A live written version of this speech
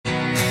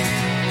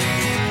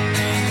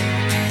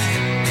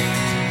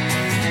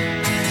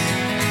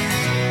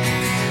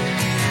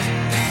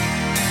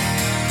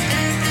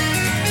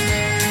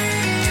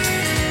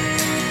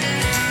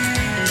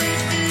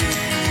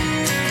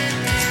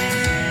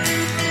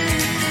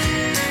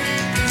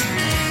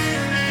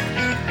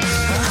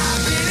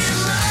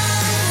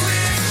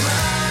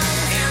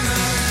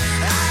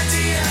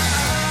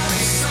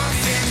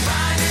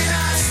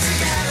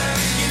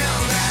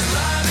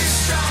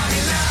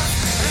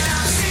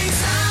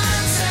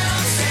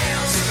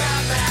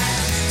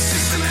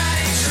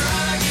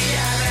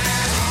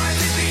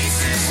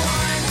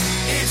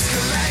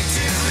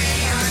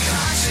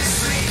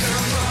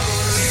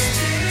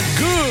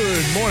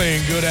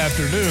morning, good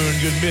afternoon,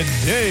 good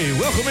midday.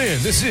 Welcome in.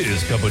 This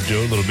is Cup of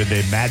Joe, Little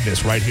Midday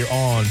Madness right here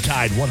on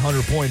Tide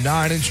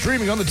 100.9 and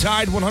streaming on the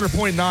Tide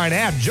 100.9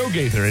 app. Joe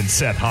Gaither and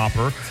Seth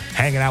Hopper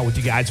hanging out with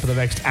you guys for the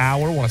next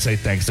hour. I want to say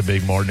thanks to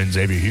Big Martin and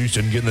Xavier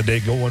Houston getting the day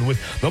going with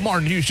the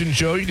Martin Houston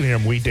Show. You can hear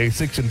them weekdays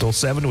 6 until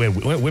 7. We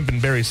have Wimp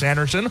and Barry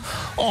Sanderson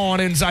on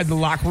Inside the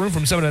Locker Room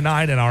from 7 to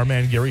 9. And our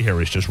man Gary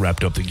Harris just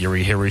wrapped up the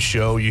Gary Harris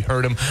Show. You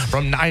heard him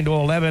from 9 to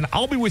 11.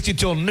 I'll be with you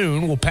till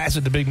noon. We'll pass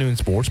it to Big Noon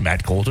Sports.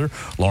 Matt Coulter,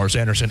 Lars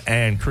Anderson,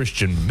 and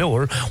Christian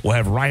Miller. We'll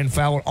have Ryan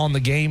Fowler on the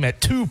game at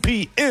 2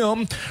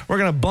 p.m. We're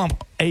going to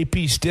bump AP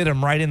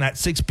Stidham right in that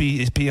 6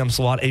 p.m.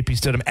 slot, AP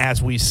Stidham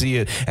as we see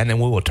it, and then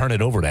we will turn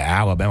it over to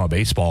Alabama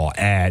baseball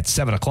at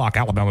 7 o'clock.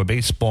 Alabama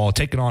baseball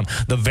taking on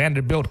the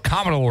Vanderbilt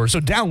Commodores.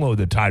 So download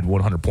the Tide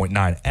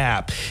 100.9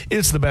 app.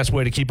 It's the best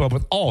way to keep up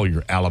with all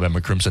your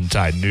Alabama Crimson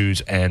Tide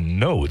news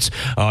and notes.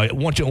 I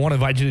want to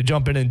invite you to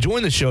jump in and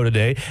join the show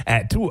today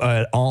at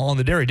on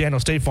the Derry Daniel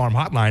State Farm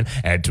hotline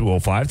at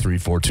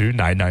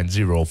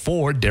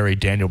 205-342-9904. Derry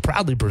Daniel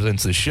proudly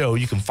presents the show.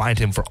 You can find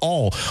him for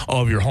all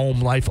of your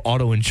home, life,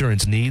 auto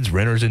insurance needs,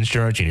 renter's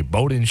insurance, you need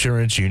boat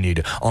insurance, you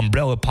need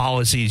umbrella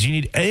policies, you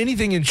need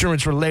anything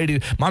insurance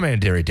related. My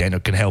man Derry Daniel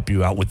can help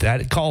you out with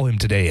that. Call him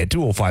today at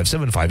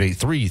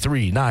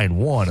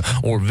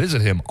 205-758-3391 or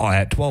visit him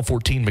at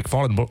 1214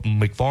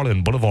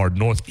 McFarland Boulevard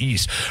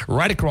Northeast,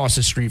 right across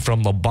the street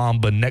from La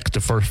Bamba next to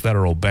First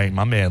Federal Bank.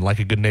 My man, like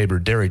a good neighbor,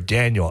 Derry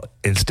Daniel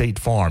in State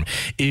Farm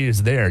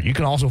is there. You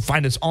can also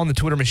find us on the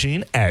Twitter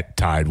machine at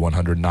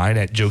Tide109,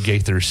 at Joe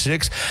Gaither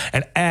 6,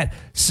 and at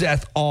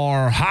Seth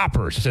R.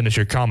 Hopper. Send us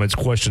your comments,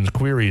 questions,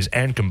 queries,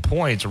 and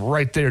complaints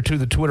right there to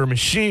the Twitter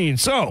machine.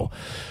 So,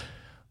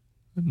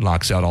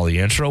 knocks out all the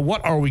intro.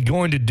 What are we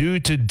going to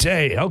do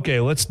today? Okay,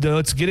 let's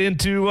get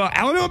into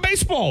Alabama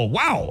baseball.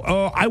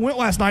 Wow. I went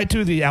last night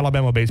to the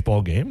Alabama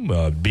baseball game,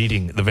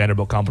 beating the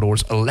Vanderbilt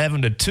Commodores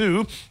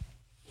 11-2.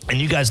 And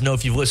you guys know,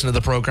 if you've listened to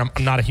the program,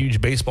 I'm not a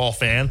huge baseball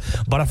fan,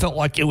 but I felt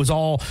like it was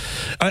all.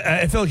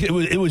 I felt like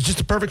it was just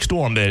a perfect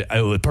storm. It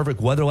was perfect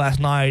weather last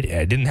night.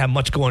 It didn't have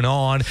much going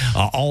on.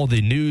 All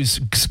the news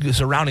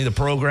surrounding the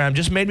program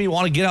just made me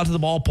want to get out to the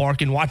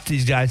ballpark and watch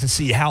these guys and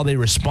see how they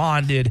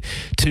responded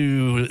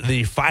to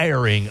the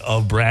firing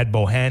of Brad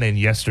Bohannon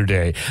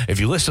yesterday.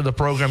 If you listened to the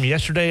program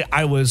yesterday,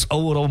 I was a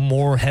little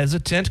more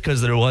hesitant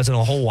because there wasn't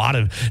a whole lot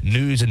of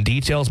news and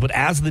details. But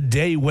as the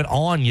day went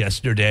on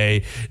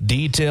yesterday,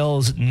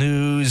 details,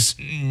 news,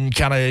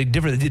 kind of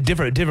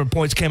different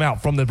points came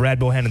out from the Brad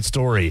Bohannon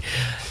story,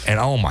 and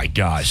oh my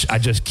gosh, I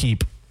just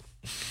keep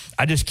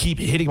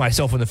hitting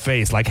myself in the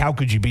face. Like, how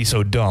could you be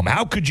so dumb?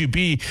 How could you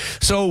be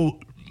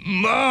so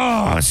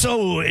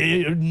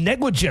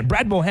negligent?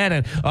 Brad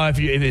Bohannon, if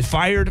he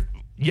fired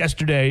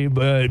yesterday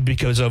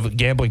because of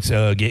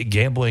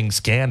gambling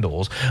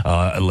scandals.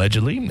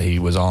 Allegedly, he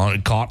was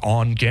caught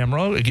on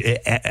camera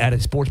at a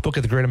sports book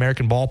at the Great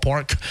American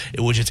Ballpark,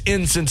 which is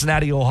in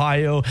Cincinnati,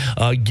 Ohio,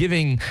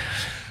 giving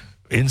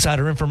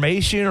insider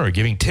information or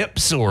giving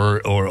tips or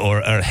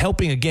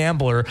helping a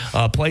gambler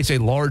place a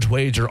large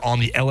wager on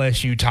the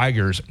LSU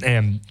Tigers.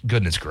 And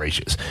goodness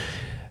gracious.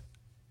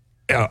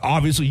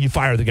 Obviously, you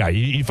fire the guy.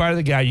 You fire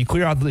the guy. You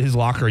clear out his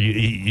locker.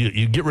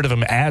 You get rid of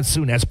him as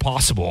soon as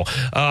possible.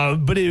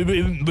 But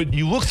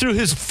you look through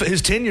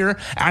his tenure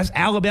as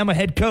Alabama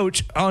head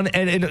coach and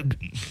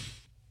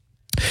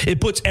it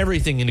puts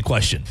everything into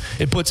question.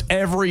 It puts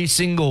every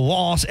single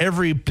loss,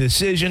 every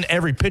decision,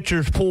 every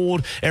pitcher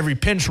pulled, every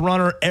pinch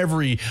runner,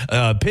 every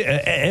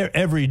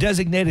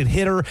designated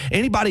hitter,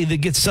 anybody that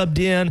gets subbed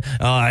in,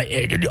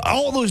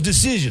 all those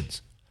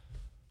decisions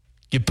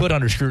get put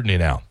under scrutiny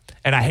now.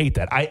 And I hate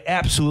that. I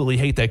absolutely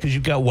hate that because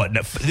you've got what?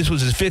 This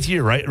was his fifth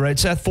year, right,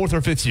 Seth? Fourth or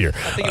fifth year?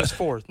 I think it was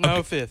fourth. No,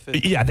 okay.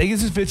 Fifth. Yeah, I think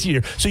it's his fifth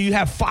year. So you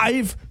have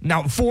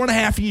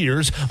 4.5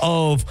 years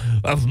of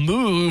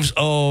moves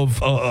of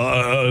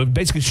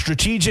basically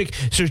strategic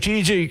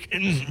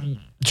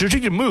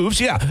moves,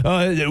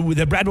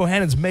 that Brad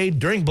Bohannon's made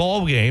during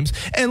ball games.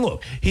 And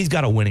look, he's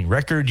got a winning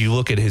record. You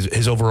look at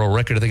his overall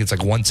record, I think it's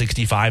like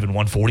 165 and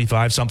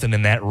 145, something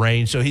in that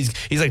range. So he's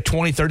like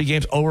 20, 30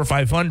 games over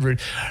 500.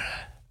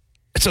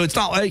 So it's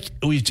not like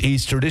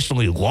he's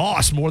traditionally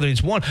lost more than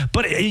he's won.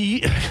 But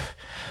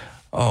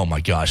oh,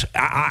 my gosh.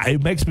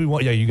 It makes me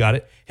want – yeah, you got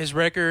it. His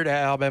record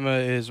at Alabama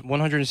is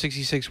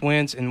 166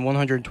 wins and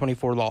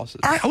 124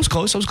 losses. All right, I was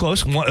close. So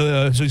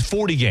he's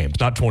 40 games,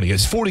 not 20.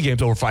 It's 40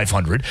 games over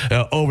 500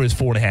 over his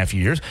 4.5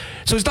 years.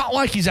 So it's not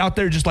like he's out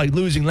there just like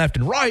losing left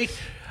and right.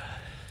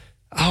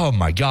 Oh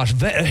my gosh,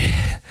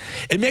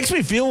 it makes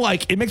me feel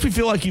like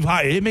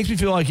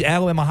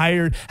Alabama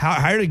hired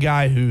a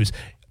guy who's,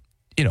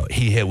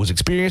 he was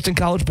experienced in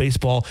college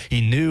baseball.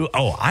 He knew,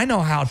 I know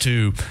how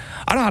to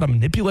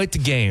manipulate the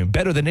game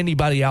better than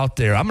anybody out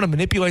there. I'm going to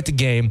manipulate the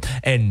game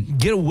and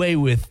get away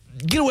with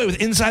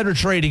insider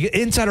trading,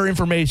 insider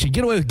information,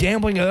 get away with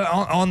gambling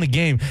on the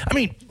game. I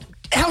mean,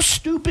 how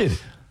stupid.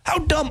 How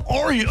dumb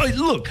are you?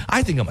 Look,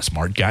 I think I'm a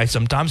smart guy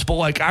sometimes,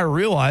 but I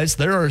realize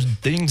there are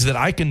things that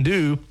I can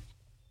do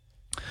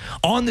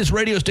on this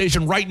radio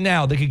station right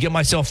now that could get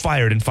myself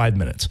fired in 5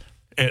 minutes.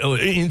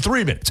 in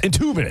 3 minutes, in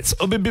 2 minutes.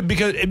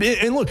 Because,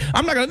 and look,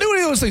 I'm not going to do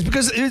any of those things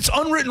because it's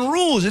unwritten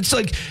rules. It's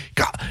like,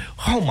 God,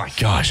 oh my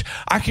gosh.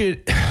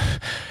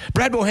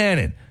 Brad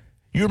Bohannon,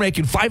 you're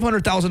making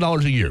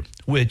 $500,000 a year,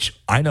 which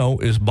I know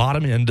is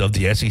bottom end of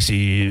the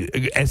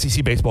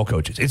SEC baseball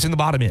coaches. It's in the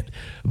bottom end.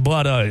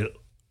 But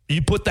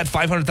you put that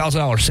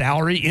 $500,000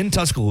 salary in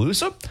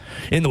Tuscaloosa,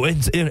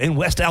 in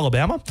West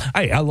Alabama.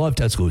 I love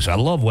Tuscaloosa. I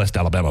love West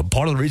Alabama.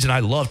 Part of the reason I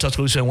love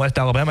Tuscaloosa and West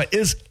Alabama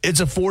is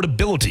its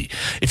affordability.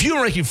 If you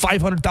are making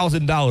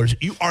 $500,000,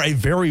 you are a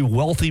very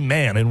wealthy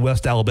man in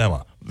West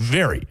Alabama.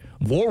 Very.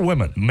 Or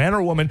women, man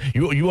or woman,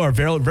 you are a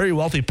very, very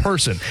wealthy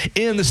person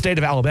in the state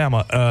of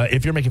Alabama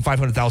if you're making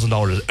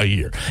 $500,000 a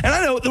year. And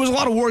I know there was a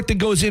lot of work that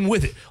goes in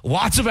with it.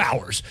 Lots of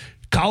hours.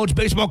 College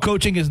baseball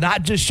coaching is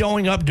not just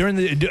showing up in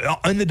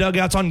the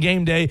dugouts on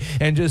game day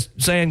and just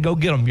saying, go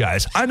get them,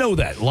 guys. I know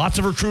that. Lots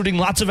of recruiting,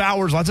 lots of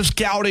hours, lots of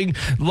scouting,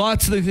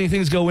 lots of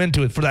things go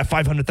into it for that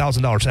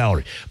 $500,000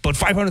 salary. But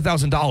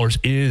 $500,000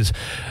 is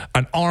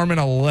an arm and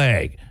a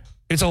leg.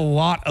 It's a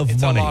lot of money.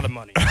 It's a lot of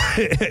money.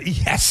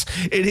 Yes,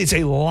 it is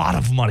a lot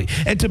of money.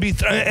 And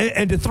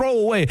to throw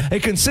away a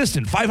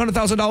consistent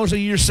 $500,000 a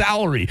year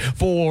salary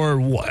for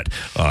what?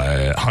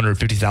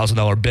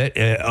 $150,000 bet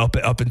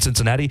up in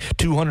Cincinnati,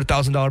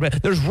 $200,000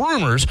 bet. There's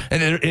rumors,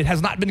 and it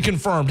has not been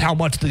confirmed how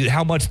much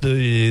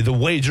the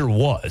wager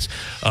was.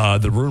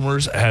 The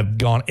rumors have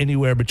gone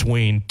anywhere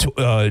between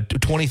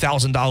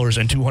 $20,000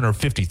 and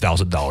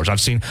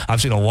 $250,000.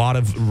 I've seen a lot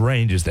of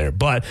ranges there,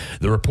 but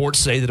the reports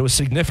say that it was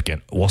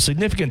significant. Well,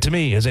 significant to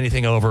me is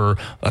anything over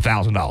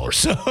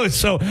 $1,000.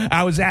 So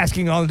I was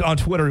asking on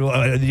Twitter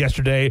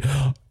yesterday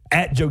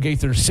at Joe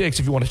Gaither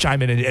 6, if you want to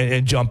chime in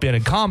and jump in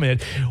and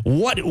comment,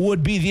 what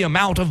would be the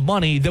amount of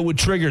money that would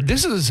trigger?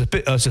 This is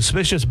a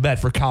suspicious bet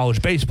for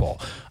college baseball.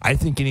 I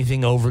think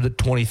anything over the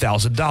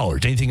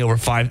 $20,000, anything over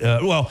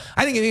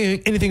I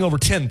think anything over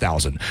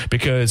 $10,000,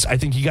 because I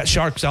think you got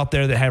sharks out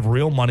there that have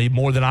real money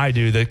more than I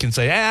do that can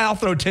say, I'll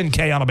throw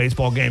 $10K on a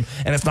baseball game,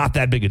 and it's not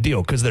that big a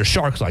deal because they're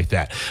sharks like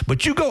that.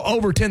 But you go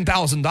over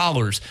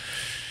 $10,000.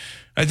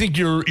 I think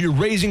you're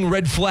raising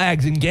red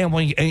flags in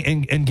gambling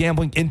and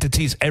gambling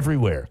entities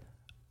everywhere.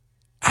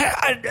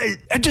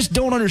 I just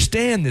don't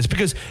understand this,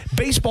 because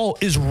baseball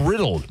is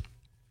riddled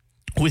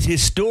with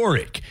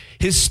historic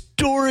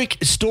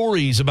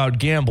stories about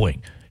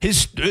gambling.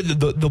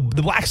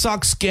 The Black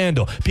Sox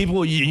scandal.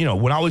 People,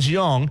 when I was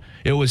young,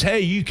 it was,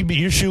 hey, you could be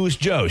your Shoeless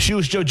Joe.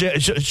 Shoeless Joe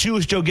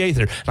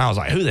Gaither. And I was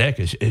like, who the heck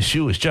is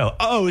Shoeless Joe?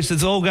 Oh, it's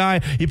this old guy.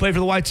 He played for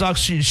the White Sox.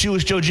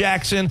 Shoeless Joe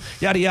Jackson.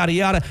 Yada yada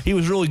yada. He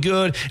was really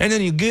good. And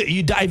then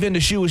you dive into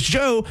Shoeless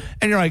Joe,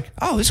 and you're like,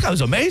 oh, this guy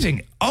was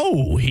amazing.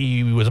 Oh,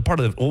 he was a part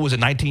of what was it,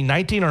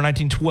 1919 or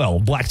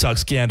 1912 Black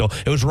Sox scandal.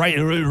 It was right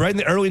in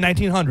the early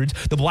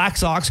 1900s. The Black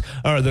Sox,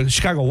 or the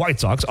Chicago White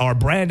Sox, are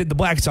branded the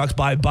Black Sox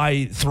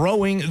by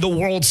throwing the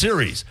World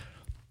Series.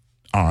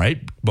 All right,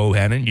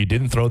 Bohannon, you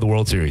didn't throw the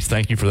World Series.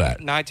 Thank you for that.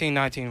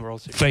 1919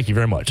 World Series. Thank you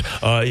very much.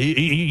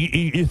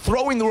 You're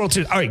throwing the World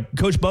Series. All right,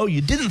 Coach Bo,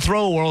 you didn't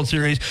throw a World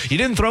Series. You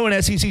didn't throw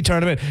an SEC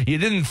tournament. You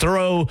didn't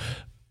throw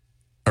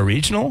a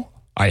regional.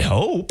 I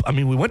hope. I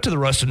mean, we went to the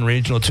Ruston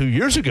Regional 2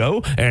 years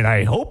ago, and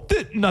I hope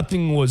that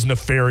nothing was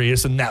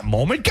nefarious in that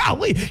moment.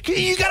 Golly,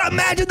 you got to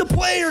imagine the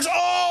players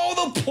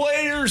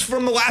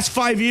from the last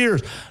 5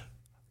 years.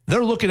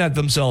 They're looking at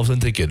themselves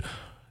and thinking,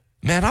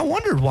 man, I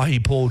wondered why he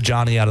pulled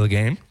Johnny out of the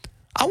game.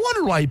 I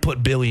wonder why he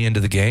put Billy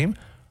into the game.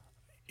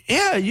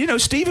 Yeah,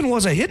 Steven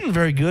wasn't hitting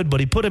very good, but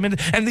he put him in.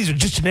 And these are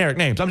just generic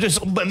names. I'm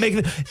just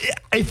making.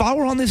 If I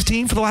were on this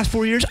team for the last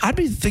 4 years, I'd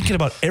be thinking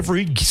about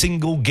every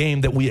single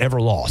game that we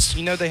ever lost.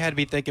 They had to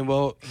be thinking,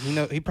 well,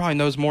 he probably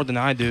knows more than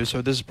I do,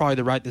 so this is probably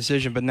the right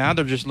decision. But now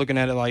they're just looking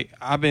at it like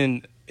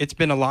it's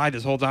been a lie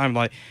this whole time.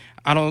 Like,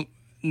 I don't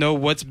know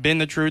what's been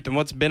the truth and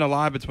what's been a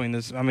lie between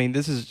this. I mean,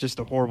 this is just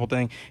a horrible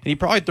thing. And he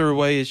probably threw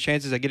away his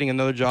chances at getting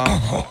another job.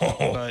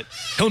 But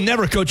he'll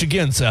never coach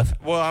again, Seth.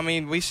 Well, I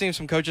mean, we've seen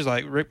some coaches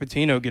like Rick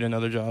Pitino get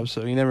another job,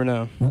 so you never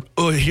know.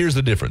 Here's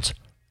the difference.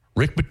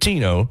 Rick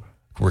Pitino,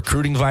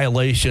 recruiting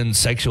violations,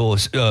 sexual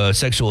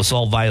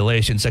assault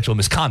violations, sexual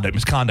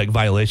misconduct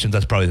violations,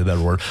 that's probably the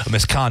better word,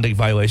 misconduct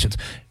violations.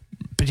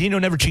 Pitino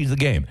never cheated the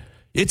game.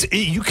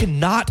 You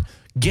cannot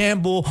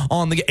gamble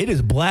on the game. It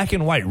is black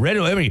and white.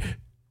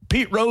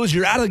 Pete Rose,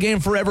 you're out of the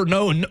game forever.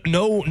 No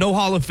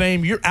Hall of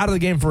Fame. You're out of the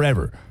game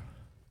forever.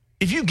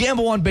 If you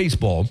gamble on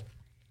baseball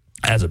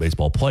as a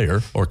baseball player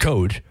or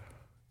coach,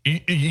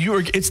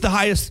 it's the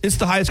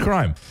highest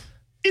crime.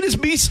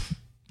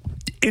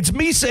 It's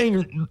me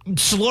saying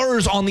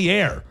slurs on the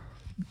air.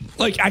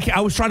 Like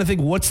I was trying to think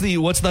what's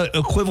the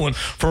equivalent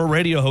for a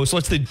radio host?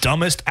 What's the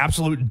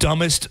absolute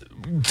dumbest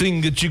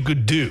thing that you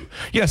could do?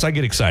 Yes, I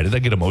get excited. I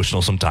get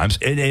emotional sometimes,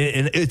 and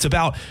it's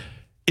about.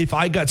 If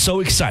I got so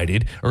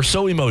excited or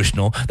so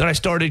emotional that I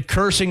started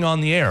cursing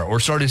on the air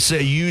or started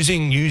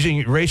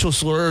using racial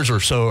slurs or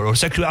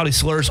sexuality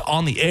slurs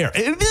on the air,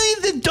 it would be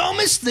the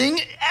dumbest thing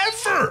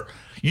ever.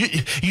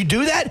 You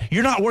do that,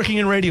 you're not working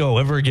in radio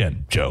ever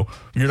again, Joe.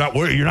 You're not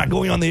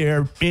going on the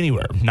air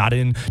anywhere. Not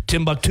in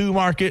Timbuktu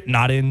market,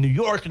 not in New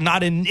York,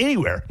 not in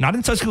anywhere, not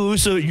in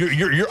Tuscaloosa.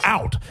 You're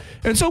out.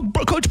 And so,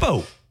 Coach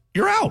Bo,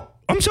 you're out.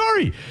 I'm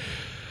sorry.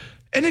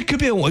 And it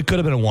could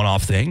have been a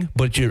one-off thing,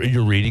 but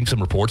you're reading some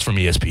reports from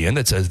ESPN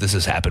that says this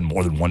has happened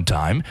more than one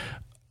time.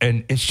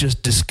 And it's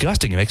just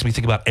disgusting. It makes me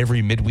think about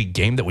every midweek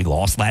game that we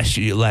lost last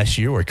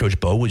year where Coach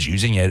Bo was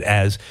using it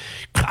as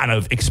kind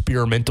of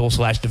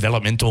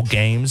experimental/developmental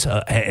games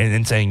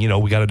and saying,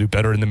 we got to do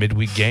better in the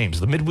midweek games.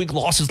 The midweek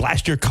losses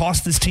last year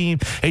cost this team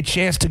a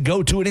chance to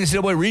go to an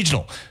NCAA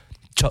regional,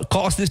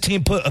 cost this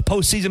team a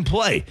postseason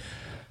play.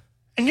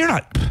 And you're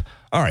not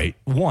 – all right,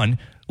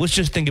 let's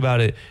just think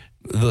about it.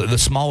 The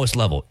smallest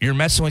level. You're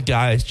messing with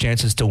guys'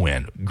 chances to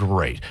win.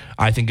 Great.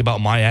 I think about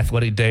my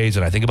athletic days,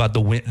 and I think about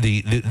the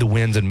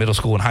wins in middle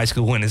school and high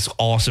school, and it's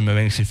awesome.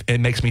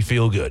 It makes me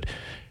feel good.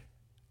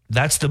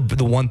 That's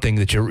the one thing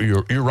that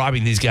you're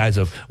robbing these guys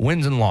of: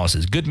 wins and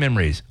losses, good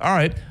memories. All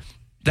right,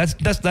 that's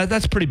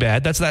pretty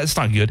bad. That's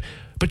not good.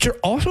 But you're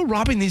also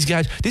robbing these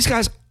guys. These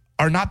guys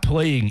are not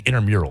playing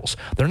intramurals.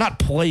 They're not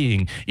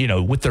playing,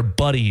 with their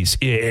buddies,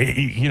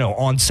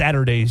 on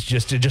Saturdays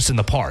just in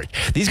the park.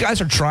 These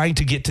guys are trying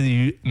to get to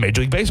the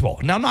Major League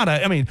Baseball. Now,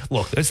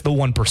 look, it's the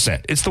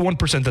 1%. It's the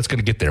 1% that's going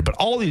to get there. But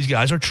all these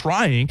guys are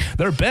trying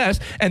their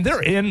best, and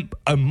they're in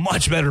a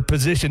much better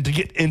position to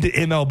get into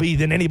MLB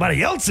than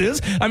anybody else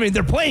is.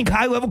 They're playing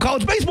high-level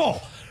college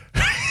baseball.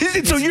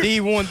 So you're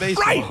D1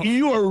 baseball. Right.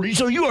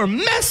 You are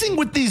messing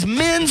with these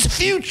men's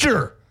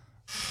future.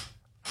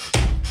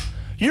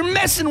 You're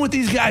messing with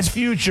these guys'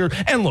 future.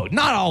 And look,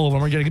 not all of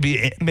them are going to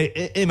be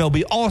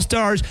MLB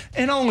All-Stars,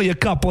 and only a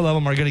couple of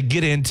them are going to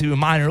get into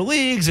minor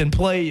leagues and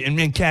play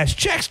and cash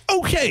checks.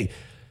 Okay.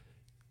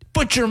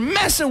 But you're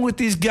messing with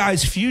these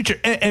guys' future.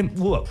 And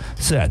look,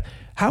 Seth,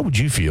 how would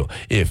you feel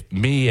if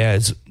me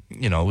as,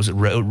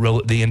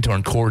 the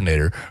intern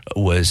coordinator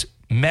was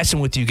messing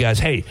with you guys?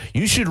 Hey,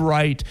 you should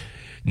write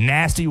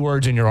nasty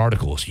words in your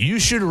articles. You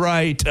should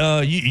write,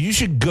 you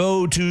should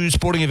go to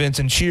sporting events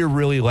and cheer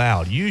really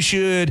loud. You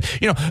should,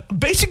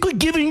 basically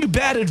giving you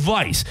bad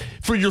advice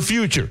for your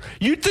future.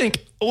 You'd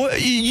think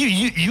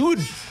you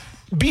would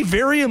be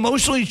very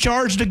emotionally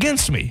charged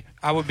against me.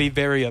 I would be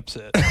very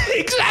upset.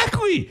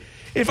 Exactly.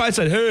 If I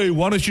said, hey,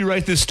 why don't you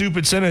write this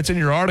stupid sentence in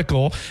your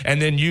article,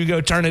 and then you go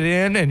turn it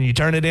in and you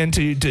turn it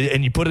into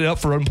and you put it up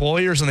for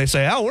employers, and they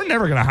say, oh, we're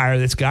never going to hire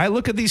this guy.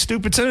 Look at these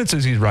stupid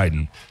sentences he's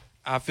writing.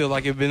 I feel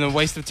like it's been a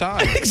waste of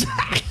time.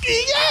 Exactly,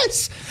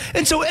 yes.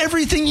 And so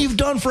everything you've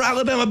done for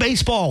Alabama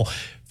baseball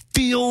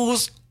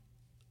feels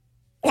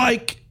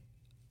like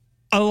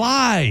a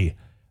lie.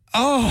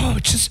 Oh,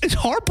 it's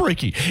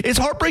heartbreaking. It's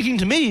heartbreaking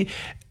to me.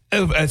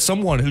 As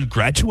someone who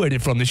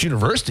graduated from this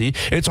university,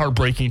 it's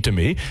heartbreaking to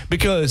me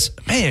because,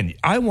 man,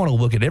 I want to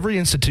look at every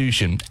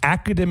institution,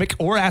 academic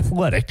or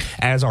athletic,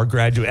 as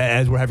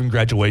we're having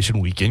graduation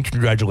weekend.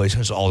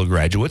 Congratulations to all the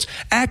graduates,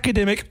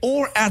 academic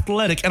or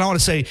athletic. And I want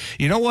to say,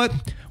 you know what?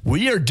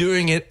 We are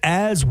doing it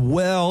as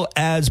well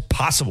as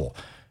possible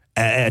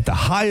at the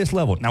highest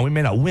level. Now, we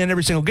may not win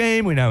every single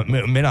game. We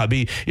may not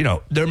be,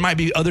 there might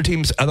be other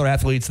teams, other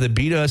athletes that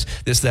beat us,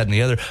 this, that, and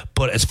the other.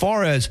 But as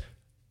far as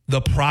the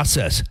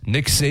process,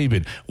 Nick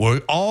Saban, we're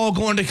all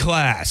going to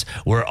class.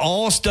 We're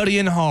all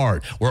studying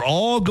hard. We're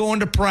all going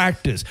to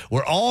practice.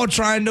 We're all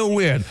trying to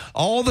win.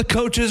 All the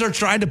coaches are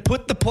trying to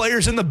put the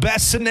players in the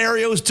best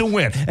scenarios to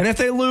win. And if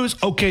they lose,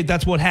 okay,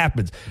 that's what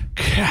happens.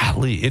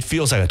 Golly, it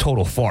feels like a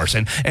total farce.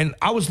 And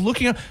I was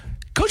looking at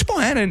Coach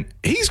Bohannon,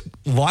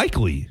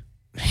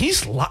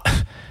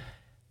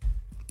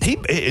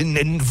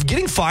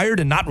 getting fired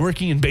and not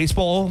working in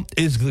baseball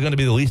is going to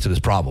be the least of his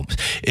problems.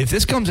 If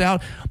this comes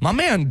out, my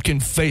man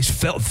can face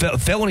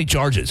felony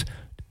charges.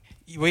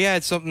 We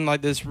had something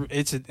like this.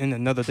 It's in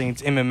another thing.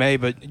 It's MMA,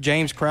 but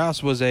James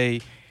Krause was a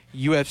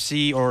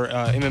UFC or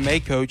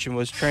MMA coach and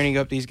was training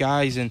up these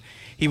guys, and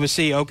he would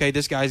see, okay,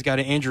 this guy's got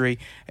an injury,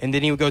 and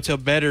then he would go tell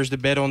bettors to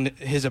bet on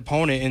his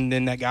opponent, and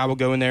then that guy would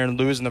go in there and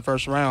lose in the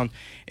first round.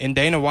 And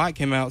Dana White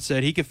came out and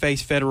said he could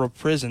face federal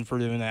prison for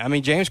doing that.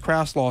 James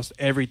Krause lost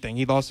everything.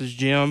 He lost his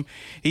gym.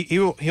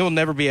 He'll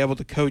never be able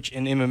to coach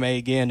in MMA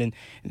again. And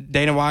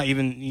Dana White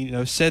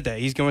even said that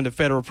he's going to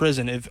federal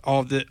prison if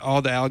all the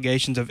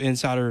allegations of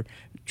insider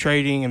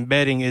trading and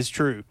betting is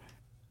true.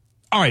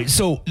 All right,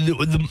 so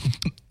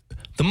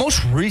the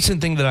most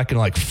recent thing that I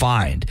can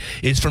find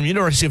is from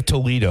University of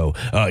Toledo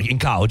in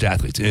college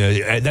athletes.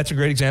 That's a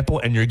great example,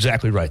 and you're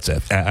exactly right,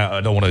 Seth.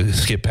 I don't want to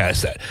skip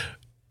past that.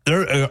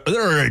 There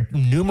are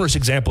numerous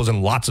examples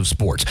in lots of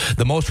sports.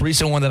 The most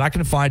recent one that I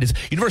can find is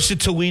University of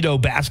Toledo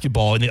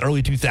basketball in the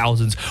early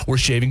 2000s were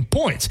shaving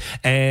points.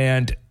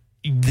 And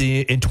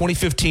in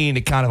 2015,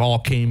 it kind of all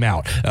came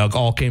out,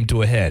 all came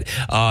to a head.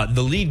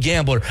 The lead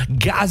gambler,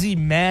 Ghazi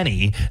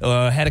Mani,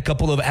 had a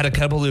couple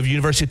of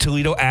University of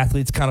Toledo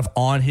athletes kind of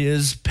on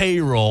his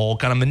payroll,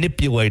 kind of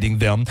manipulating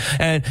them,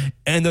 and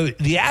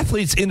the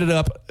athletes ended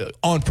up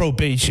on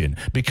probation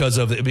because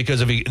of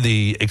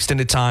the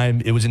extended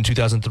time. It was in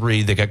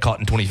 2003. They got caught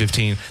in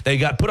 2015. They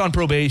got put on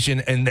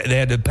probation and they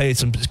had to pay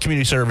some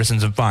community service and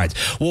some fines.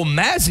 Well,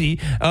 Mazzy,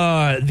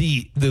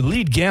 the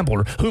lead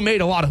gambler who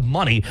made a lot of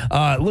money,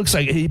 looks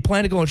like he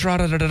planned to go and try.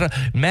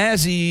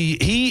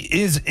 Mazzy,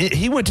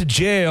 he went to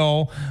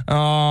jail.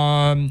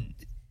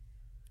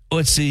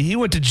 Let's see, he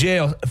went to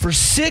jail for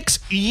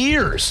 6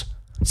 years.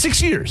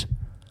 6 years.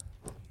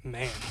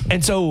 Man.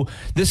 And so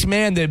this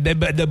man that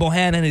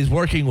Bohannon is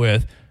working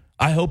with,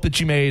 I hope that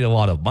you made a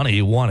lot of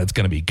money. One, it's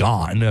going to be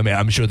gone. I mean,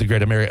 I'm sure the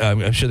Great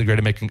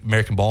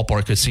American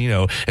Ballpark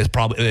Casino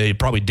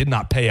probably did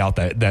not pay out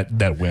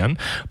that win.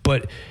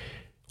 But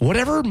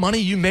whatever money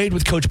you made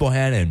with Coach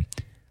Bohannon,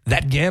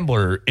 that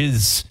gambler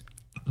he's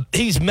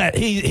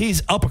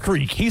up a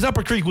creek. He's up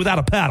a creek without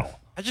a paddle.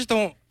 I just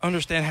don't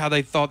understand how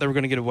they thought they were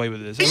going to get away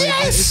with this. I mean,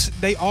 yes!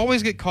 They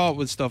always get caught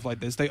with stuff like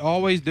this. They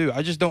always do.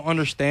 I just don't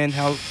understand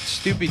how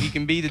stupid you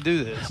can be to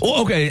do this.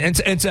 Well, okay,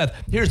 and Seth,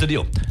 here's the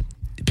deal.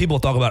 People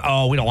talk about,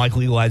 oh, we don't like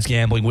legalized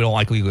gambling. We don't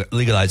like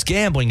legalized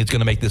gambling. It's going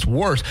to make this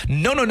worse.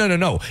 No.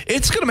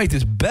 It's going to make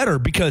this better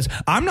because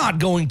I'm not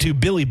going to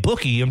Billy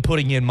Bookie and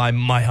putting in my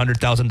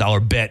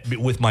 $100,000 bet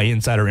with my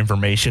insider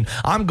information.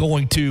 I'm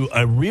going to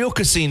a real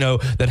casino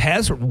that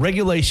has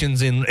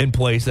regulations in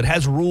place, that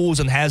has rules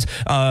and has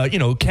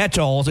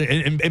catch-alls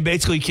and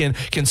basically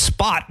can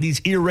spot these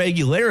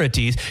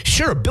irregularities.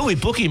 Sure, Billy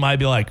Bookie might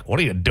be like, what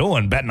are you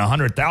doing betting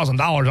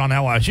 $100,000 on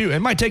LSU? It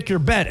might take your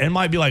bet and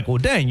might be like, well,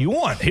 dang, you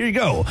won. Here you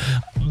go.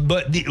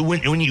 But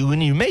when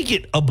you make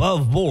it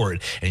above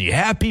board and you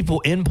have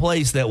people in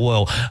place that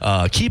will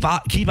keep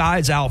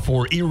eyes out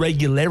for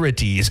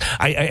irregularities,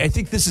 I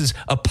think this is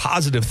a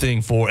positive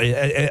thing for.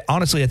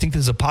 Honestly, I think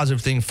this is a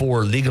positive thing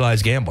for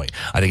legalized gambling.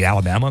 I think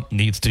Alabama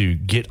needs to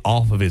get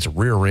off of its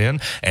rear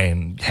end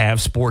and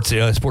have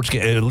legalized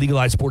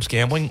sports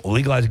gambling,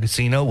 legalize a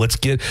casino. Let's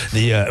get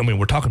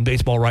we're talking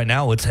baseball right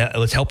now.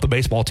 Let's help the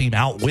baseball team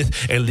out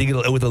with a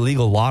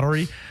legal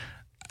lottery.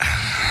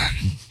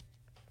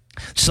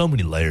 So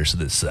many layers to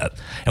this set,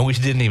 and we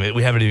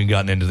haven't even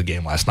gotten into the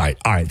game last night.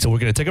 All right, so we're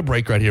going to take a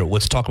break right here.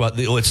 Let's talk about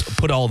let's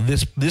put all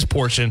this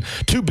portion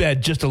to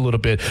bed just a little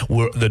bit.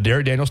 The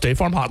Derek Daniel State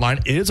Farm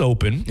Hotline is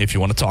open if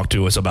you want to talk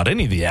to us about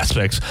any of the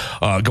aspects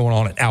going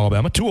on in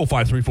Alabama.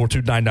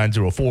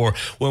 205-342-9904.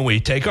 When we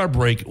take our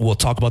break, we'll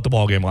talk about the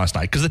ball game last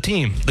night because the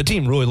team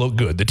really looked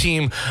good. The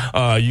team,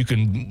 you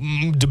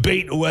can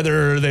debate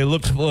whether they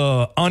looked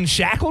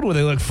unshackled, whether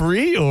they looked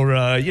free, or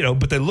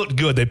but they looked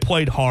good. They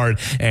played hard,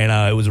 and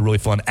it was a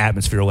really fun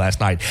atmosphere last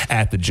night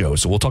at the Joe.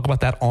 So we'll talk about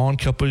that on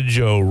Cup of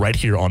Joe right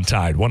here on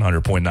Tide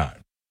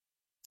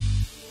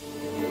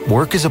 100.9.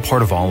 Work is a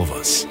part of all of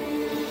us.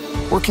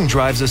 Working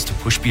drives us to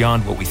push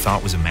beyond what we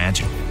thought was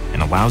imaginable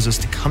and allows us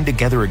to come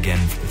together again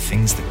for the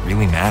things that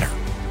really matter.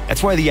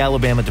 That's why the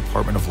Alabama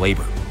Department of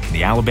Labor and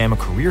the Alabama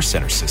Career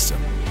Center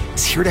system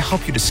is here to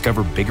help you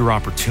discover bigger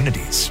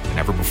opportunities than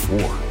ever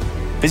before.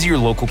 Visit your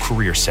local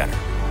career center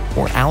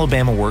or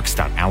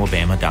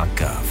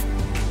alabamaworks.alabama.gov.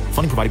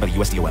 Funding provided by the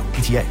USDOL,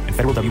 PTA, and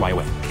Federal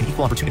WIOA, an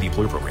Equal Opportunity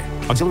Employer Program.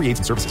 Auxiliary aids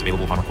and services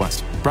available upon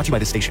request. Brought to you by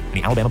this station and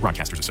the Alabama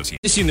Broadcasters Association.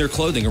 You've seen their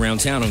clothing around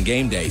town on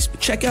game days,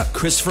 but check out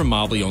Christopher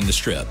Mobley on the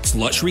Strip. It's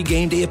luxury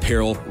game day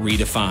apparel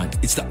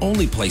redefined. It's the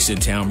only place in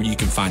town where you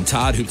can find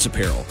Todd Hoops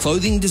apparel.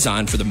 Clothing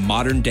designed for the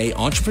modern day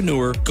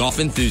entrepreneur, golf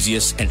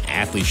enthusiast, and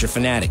athleisure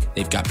fanatic.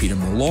 They've got Peter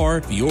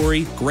Millar,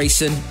 Fiore,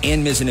 Grayson,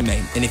 and Mizzen &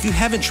 Main. And if you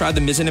haven't tried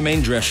the Mizzen &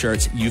 Main dress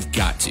shirts, you've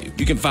got to.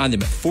 You can find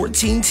them at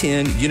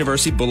 1410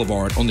 University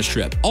Boulevard on the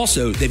Strip.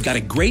 Also, they've got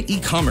a great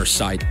e-commerce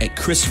site at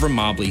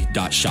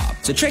ChristopherMobley.shop.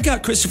 So check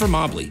out Christopher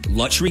Mobley,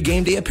 luxury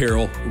game day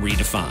apparel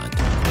redefined.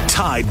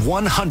 Tide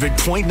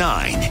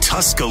 100.9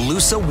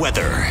 Tuscaloosa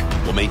weather.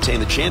 We'll maintain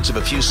the chance of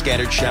a few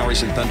scattered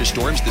showers and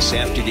thunderstorms this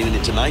afternoon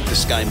and tonight. The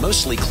sky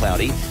mostly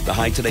cloudy. The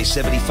high today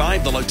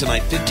 75, the low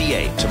tonight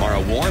 58.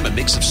 Tomorrow warm, a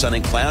mix of sun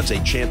and clouds,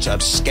 a chance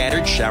of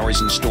scattered showers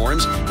and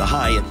storms. The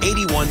high at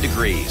 81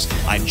 degrees.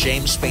 I'm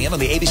James Spann on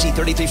the ABC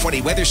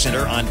 3340 Weather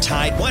Center on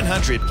Tide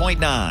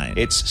 100.9.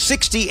 It's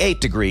 68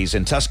 degrees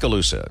in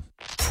Tuscaloosa.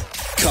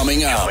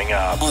 Coming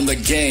up on The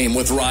Game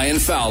with Ryan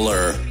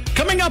Fowler.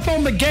 Coming up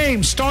on The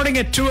Game, starting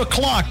at 2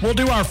 o'clock, we'll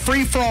do our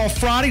Free For All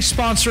Friday,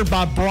 sponsored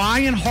by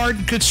Brian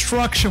Harden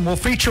Construction. We'll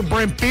feature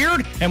Brent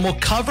Beard, and we'll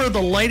cover the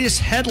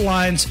latest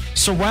headlines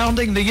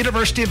surrounding the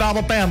University of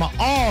Alabama,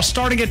 all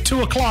starting at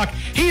 2 o'clock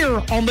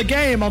here on The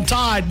Game on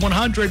Tide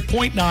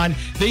 100.9,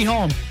 the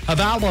home of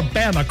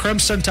Alabama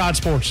Crimson Tide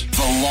Sports.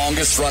 The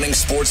longest-running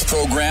sports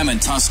program in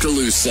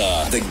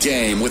Tuscaloosa. The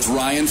Game with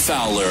Ryan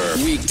Fowler.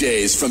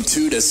 Weekdays from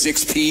 2 to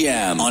 6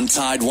 p.m. on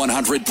Tide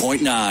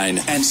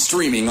 100.9 and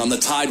streaming on the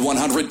Tide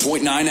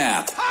 100.9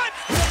 app.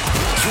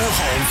 Your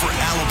home for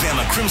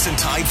Alabama Crimson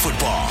Tide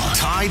football.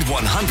 Tide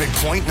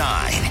 100.9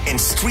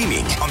 and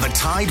streaming on the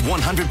Tide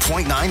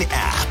 100.9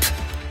 app.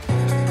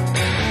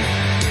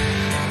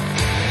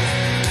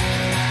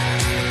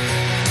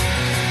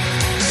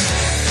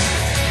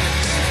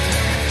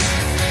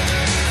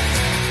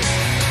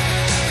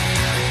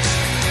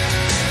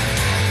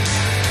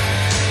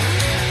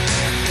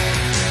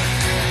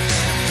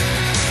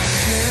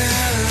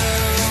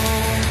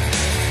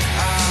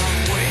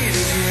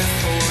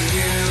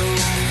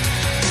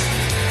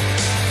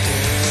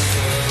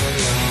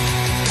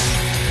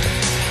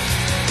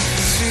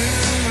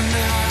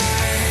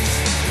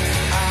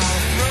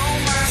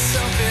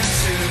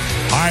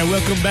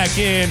 welcome back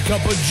in.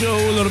 Cup of Joe,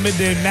 a little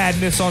midday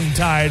madness on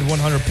Tide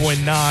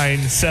 100.9.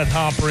 Seth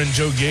Hopper and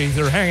Joe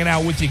Gaither hanging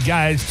out with you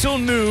guys till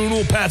noon.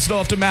 We'll pass it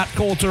off to Matt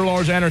Coulter,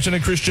 Lars Anderson,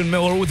 and Christian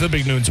Miller with the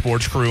Big Noon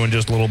Sports crew in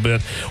just a little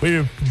bit.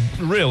 We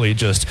really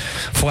just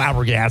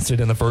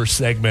flabbergasted in the first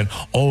segment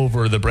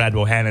over the Brad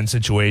Bohannon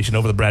situation,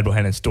 over the Brad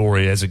Bohannon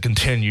story as it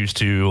continues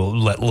to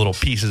let little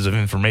pieces of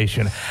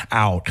information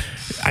out.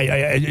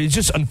 It's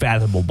just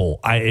unfathomable.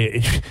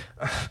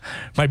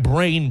 My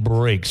brain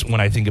breaks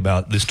when I think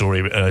about this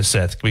story,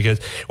 Seth, because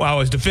I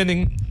was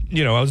defending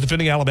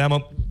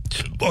Alabama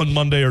on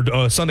Monday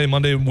or Sunday,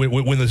 Monday when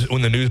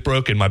the news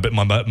broke, and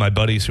my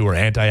buddies who are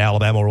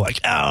anti-Alabama were like,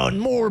 "Oh,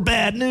 more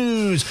bad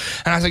news,"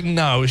 and I was like,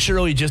 "No,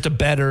 surely just a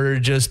better,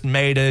 just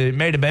made a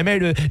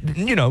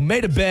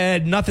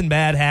bed, nothing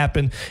bad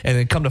happened," and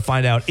then come to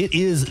find out it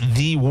is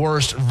the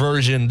worst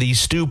version, the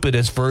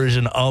stupidest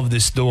version of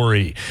this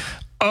story.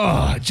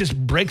 It just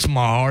breaks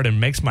my heart and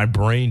makes my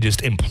brain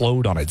just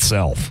implode on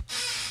itself.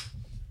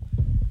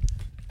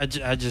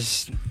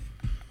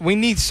 We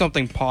need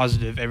something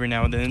positive every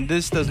now and then.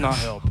 This does not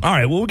help. All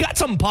right, well, we got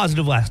something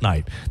positive last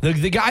night.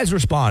 The guys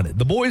responded.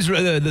 The boys,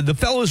 the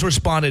fellows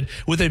responded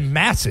with a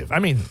massive. I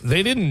mean,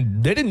 they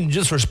didn't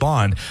just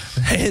respond.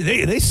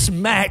 They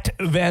smacked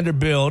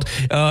Vanderbilt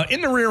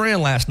in the rear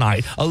end last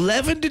night,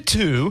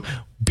 11-2.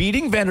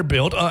 Beating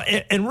Vanderbilt,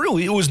 and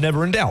really, it was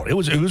never in doubt. It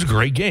was a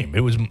great game.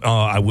 It was,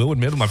 I will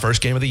admit, my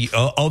first game of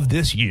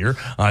this year.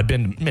 I've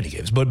been to many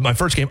games, but my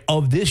first game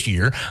of this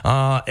year,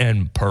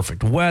 and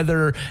perfect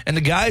weather, and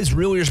the guys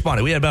really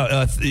responded. We had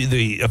about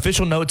the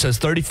official note says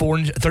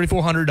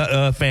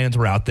 3,400 fans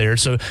were out there,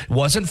 so it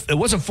wasn't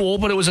full,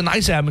 but it was a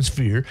nice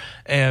atmosphere.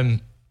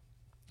 And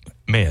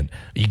man,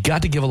 you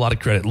got to give a lot of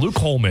credit. Luke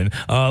Holman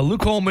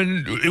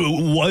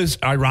was,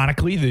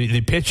 ironically,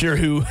 the pitcher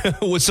who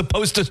was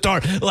supposed to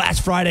start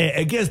last Friday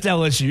against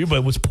LSU,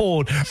 but was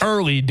pulled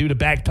early due to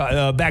back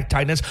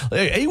tightness.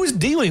 He was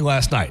dealing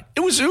last night.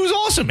 It was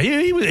awesome.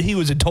 He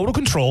was in total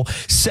control.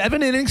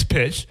 7 innings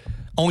pitched.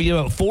 Only gave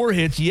up 4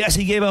 hits. Yes,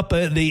 he gave up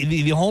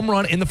the home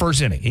run in the first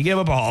inning. He gave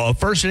up a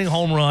first inning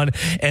home run,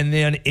 and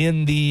then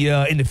in the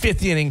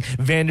 5th inning,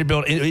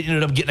 Vanderbilt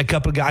ended up getting a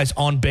couple of guys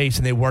on base,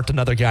 and they worked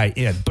another guy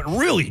in. But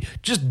really,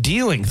 just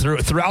dealing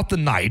throughout the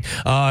night,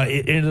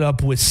 it ended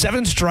up with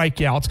 7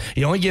 strikeouts.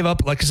 He only gave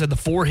up, like I said, the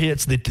 4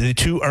 hits, the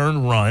 2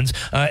 earned runs.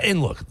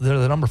 And look, they're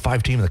the number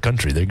 5 team in the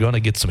country. They're going to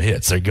get some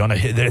hits. They're going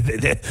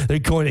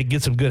to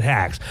get some good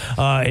hacks.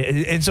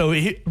 And so,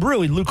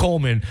 really, Luke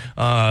Holman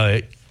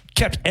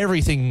kept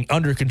everything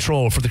under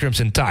control for the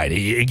Crimson Tide.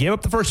 He gave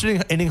up the first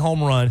inning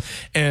home run,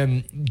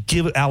 and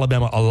give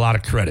Alabama a lot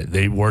of credit.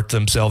 They worked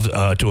themselves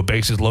to a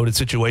bases-loaded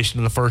situation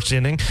in the first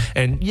inning,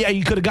 and yeah,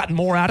 you could have gotten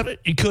more out of it.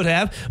 You could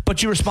have,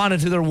 but you responded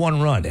to their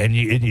 1 run, and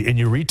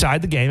you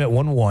retied the game at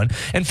 1-1.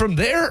 And from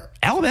there,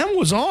 Alabama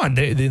was on.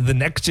 The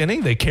next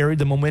inning, they carried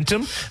the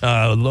momentum,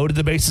 loaded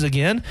the bases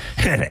again,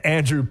 and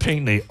Andrew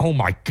Pinckney, oh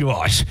my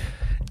gosh.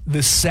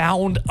 The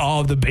sound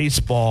of the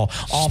baseball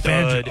off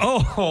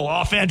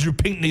Andrew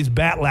Pinckney's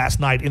bat last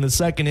night in the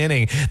 2nd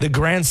inning, the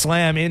grand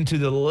slam into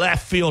the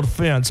left field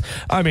fence.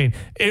 I mean,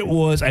 it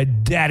was a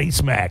daddy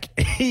smack.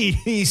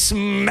 He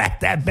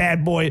smacked that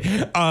bad boy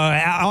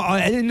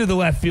into the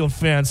left field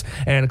fence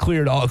and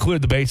cleared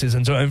the bases.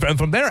 And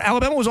from there,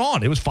 Alabama was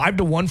on. It was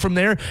 5-1 from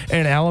there,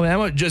 and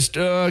Alabama just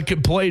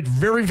played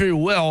very, very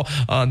well.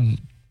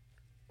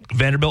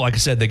 Vanderbilt, like I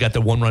said, they got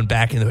the 1 run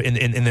back in the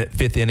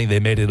 5th inning.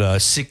 They made it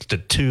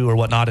 6-2 or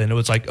whatnot, and it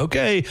was like,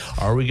 okay,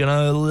 are we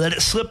gonna let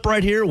it slip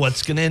right here?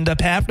 What's gonna end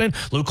up happening?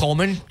 Luke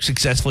Holman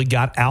successfully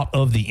got out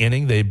of the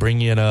inning. They bring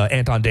in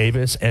Anton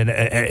Davis, and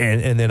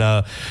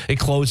then they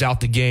close out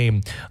the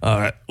game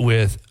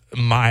with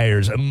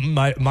Myers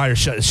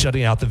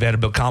shutting out the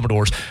Vanderbilt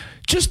Commodores.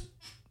 Just,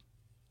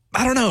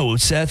 I don't know,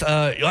 Seth.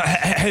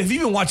 Have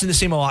you been watching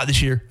this team a lot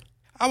this year?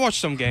 I watched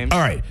some games. All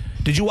right.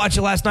 Did you watch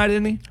it last night,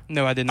 Indy?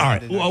 No, I did not. All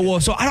right. Well,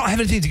 so I don't have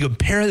anything to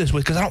compare this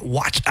with because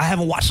I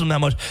haven't watched them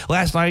that much.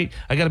 Last night,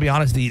 I got to be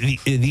honest,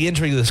 the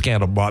intrigue of the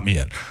scandal brought me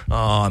in.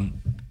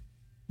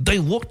 They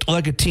looked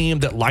like a team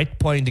that liked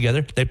playing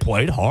together. They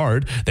played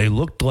hard. They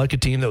looked like a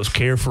team that was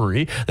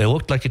carefree. They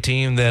looked like a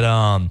team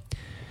that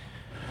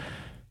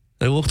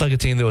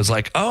was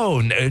like, oh,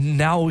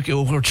 now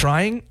we're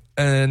trying.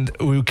 And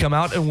we come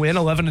out and win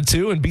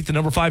 11-2 and beat the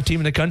number 5 team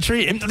in the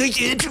country. And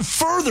it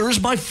furthers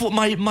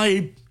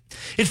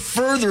it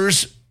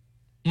furthers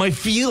my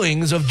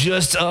feelings of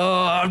just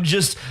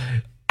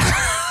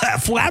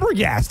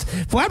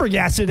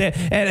flabbergasted.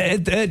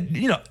 And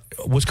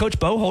was Coach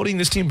Bo holding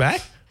this team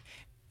back?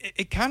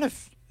 It kind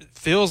of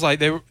feels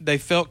like they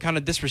felt kind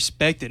of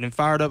disrespected and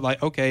fired up.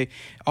 Like, okay,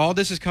 all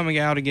this is coming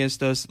out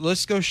against us.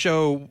 Let's go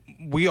show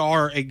we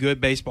are a good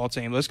baseball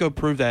team. Let's go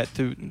prove that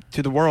to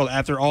the world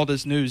after all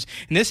this news.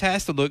 And this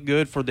has to look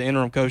good for the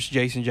interim coach,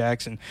 Jason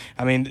Jackson.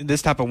 I mean,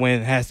 this type of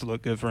win has to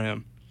look good for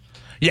him.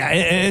 Yeah,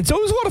 and so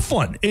it was a lot of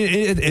fun.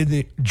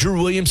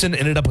 Drew Williamson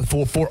ended up with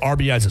four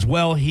RBIs as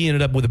well. He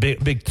ended up with a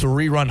big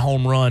 3-run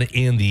home run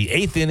in the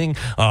 8th inning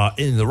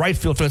in the right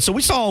field fence. So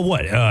we saw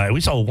what?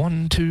 We saw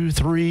 1, 2,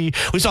 3.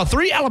 We saw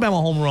 3 Alabama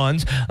home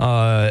runs.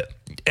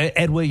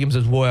 Ed Williams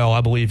as well,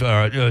 I believe.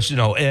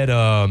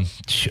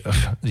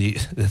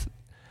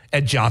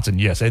 Ed Johnson,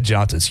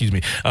 excuse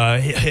me,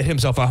 hit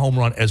himself a home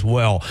run as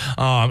well.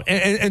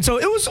 And so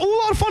it was a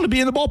lot of fun to be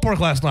in the ballpark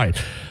last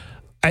night.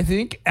 I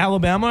think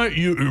Alabama,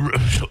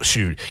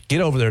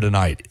 get over there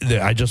tonight.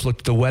 I just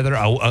looked at the weather.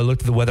 I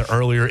looked at the weather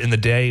earlier in the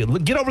day.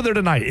 Get over there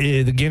tonight.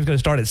 The game's going to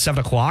start at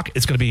 7 o'clock.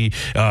 It's going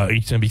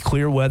to be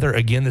clear weather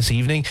again this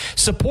evening.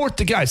 Support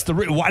the guys.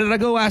 Why did I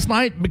go last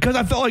night? Because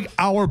I felt like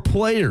our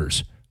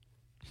players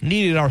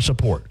needed our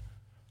support.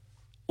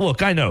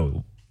 Look, I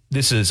know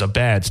this is a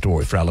bad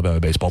story for Alabama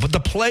baseball, but the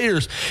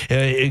players,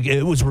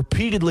 it was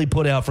repeatedly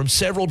put out from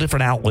several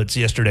different outlets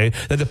yesterday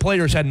that the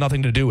players had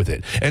nothing to do with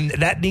it. And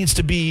that needs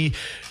to be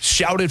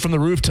shouted from the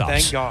rooftops.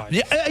 Thank God.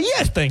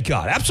 Yes, thank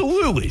God.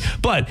 Absolutely.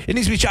 But it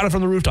needs to be shouted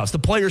from the rooftops. The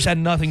players had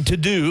nothing to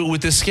do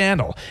with this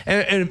scandal.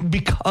 And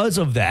because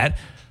of that,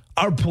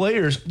 our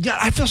players,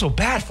 I feel so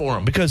bad for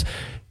them because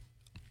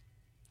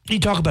you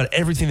talk about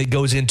everything that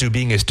goes into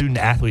being a student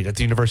athlete at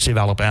the University of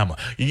Alabama.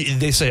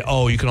 They say,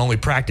 you can only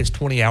practice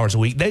 20 hours a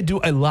week. They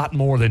do a lot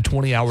more than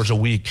 20 hours a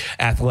week,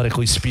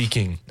 athletically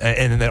speaking.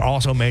 And they're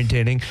also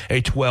maintaining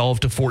a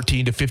 12 to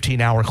 14 to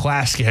 15-hour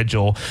class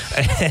schedule.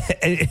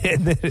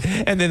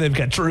 and then they've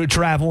got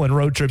travel and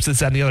road trips, this,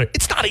 that, and the other.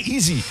 It's not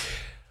easy.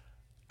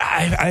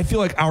 I feel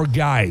like our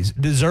guys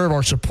deserve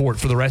our support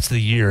for the rest of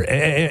the year.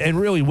 And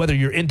really, whether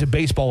you're into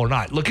baseball or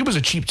not. Look, it was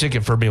a cheap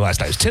ticket for me last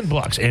night. It was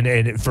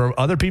 $10. And for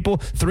other people,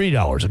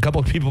 $3. A couple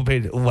of people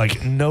paid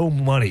no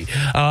money.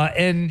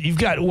 And you've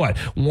got what?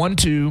 1,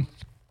 2,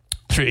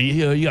 3.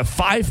 You got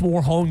 5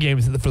 more home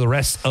games for the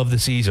rest of the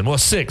season. Well,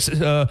 6.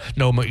 Troy,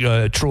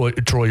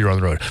 you're on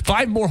the road.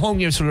 5 more home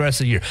games for the rest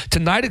of the year.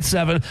 Tonight at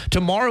 7,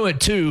 tomorrow at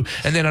 2,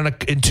 and then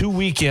in 2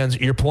 weekends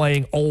you're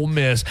playing Ole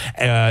Miss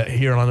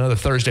here on another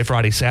Thursday,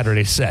 Friday,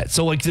 Saturday set.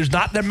 So there's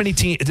not that many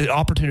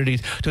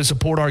opportunities to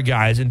support our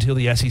guys until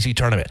the SEC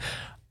tournament.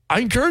 I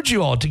encourage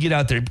you all to get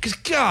out there because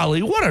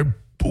golly, what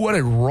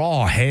a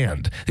raw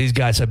hand these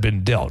guys have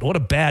been dealt. What a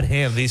bad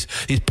hand these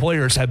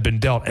players have been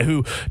dealt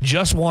who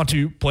just want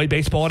to play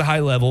baseball at a high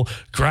level,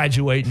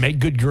 graduate, make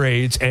good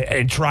grades,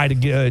 and try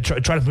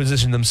to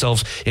position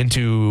themselves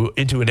into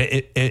an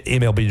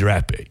MLB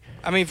draft pick.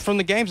 I mean, from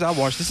the games I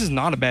watched, this is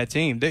not a bad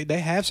team. They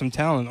have some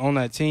talent on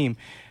that team.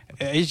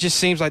 It just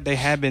seems like they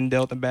have been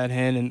dealt a bad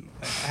hand, and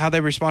how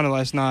they responded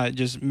last night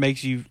just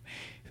makes you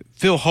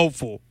feel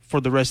hopeful for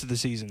the rest of the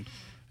season.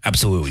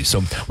 Absolutely. So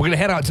we're going to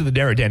head out to the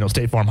Derek Daniel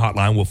State Farm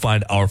Hotline. We'll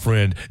find our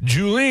friend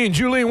Julian.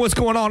 Julian, what's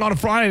going on a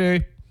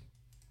Friday?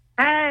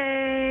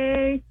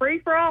 Hey,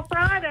 free-for-all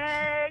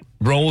Friday.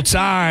 Roll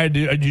Tide.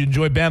 Did you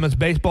enjoy Bama's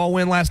baseball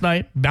win last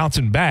night?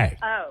 Bouncing back.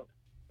 Oh,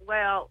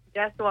 well,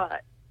 guess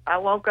what? I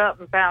woke up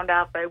and found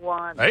out they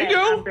won. There you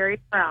go. I'm very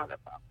proud of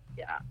them.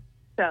 Yeah.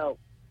 So,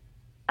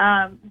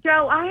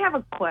 Joe, I have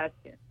a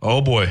question.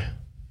 Oh, boy.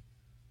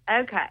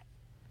 Okay.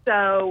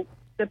 So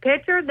the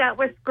pitcher that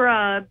was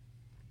scrubbed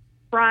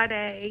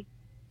Friday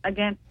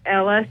against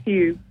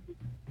LSU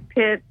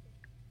pitched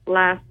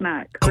last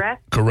night,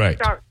 correct?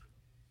 Correct.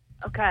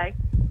 Okay.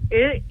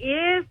 Did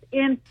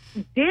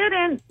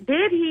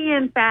he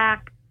in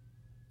fact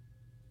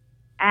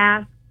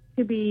ask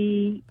to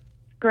be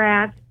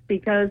scratched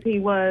because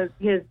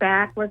his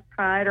back was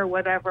tight or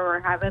whatever, or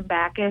having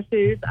back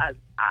issues?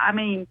 I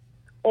mean,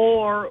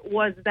 or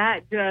was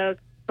that just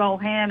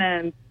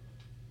Bohannon's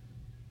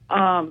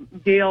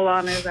deal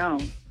on his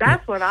own?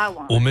 That's what I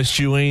want. Well, Miss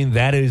Julian,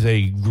 that is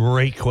a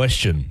great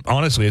question.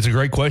 Honestly, it's a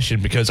great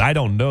question because I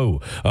don't know.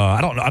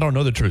 I don't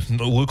know the truth.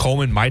 Luke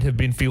Coleman might have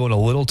been feeling a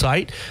little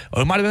tight.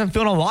 Or might have been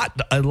feeling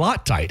a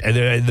lot tight.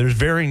 And there's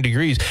varying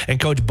degrees. And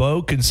Coach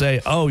Bo can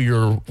say, "Oh,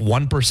 you're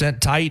 1%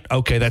 tight.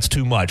 Okay, that's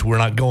too much. We're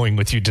not going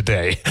with you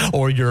today."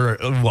 Or you're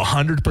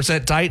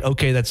 100% tight.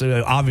 Okay, that's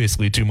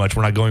obviously too much.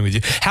 We're not going with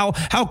you. How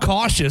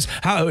cautious?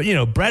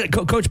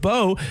 Coach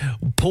Bo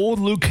pulled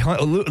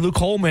Luke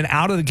Coleman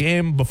out of the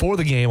game before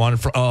the game on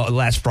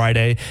last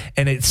Friday,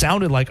 and it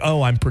sounded like,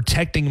 I'm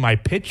protecting my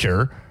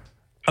pitcher.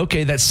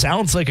 Okay, that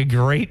sounds like a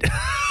great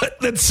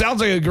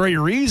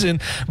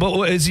reason,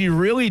 but is he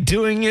really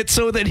doing it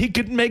so that he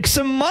could make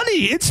some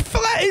money? It's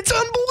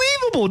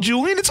unbelievable,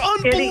 Julian. It's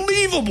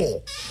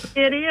unbelievable.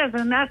 It is,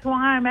 and that's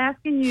why I'm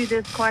asking you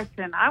this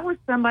question. I wish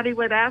somebody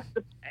would ask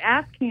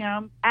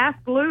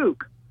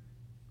Luke,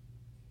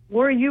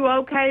 were you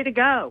okay to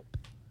go?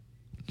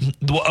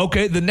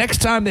 Okay, the next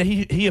time that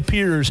he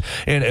appears,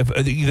 and if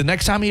the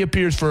next time he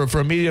appears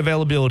for media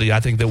availability, I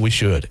think that we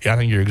should. I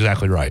think you're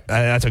exactly right.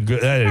 I think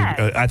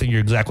you're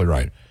exactly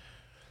right.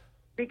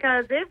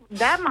 Because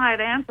that might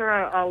answer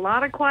a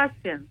lot of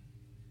questions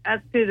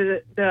as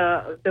to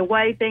the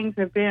way things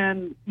have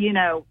been,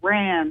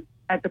 ran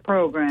at the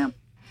program.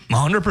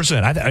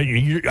 100%.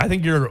 I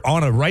think you're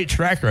on a right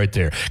track right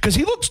there because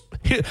he looks.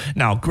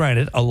 Now,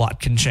 granted, a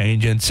lot can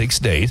change in 6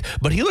 days,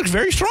 but he looked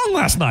very strong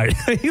last night.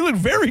 He looked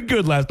very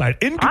good last night,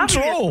 in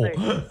control.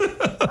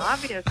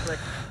 Obviously.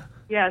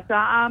 Yeah, so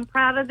I'm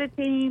proud of the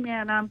team,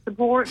 and I'm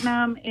supporting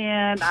them,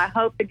 and I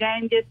hope the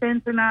game gets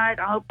in tonight.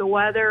 I hope the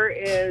weather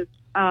is,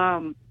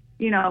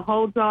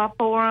 holds off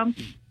for them.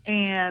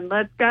 And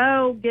let's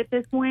go get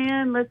this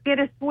win. Let's get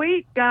a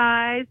sweep,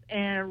 guys,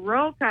 and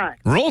roll tide.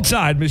 Roll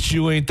Tide, Miss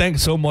Julian.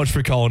 Thanks so much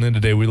for calling in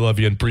today. We love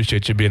you and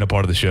appreciate you being a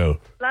part of the show.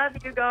 Love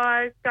you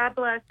guys. God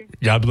bless you.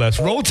 God bless.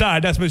 Roll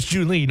Tide. That's Miss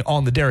Julene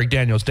on the Derek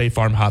Daniels State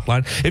Farm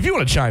Hotline. If you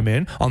want to chime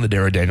in on the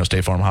Derek Daniels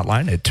State Farm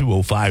Hotline at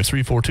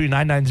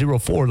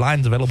 205-342-9904,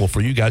 lines available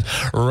for you guys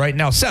right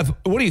now. Seth,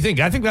 what do you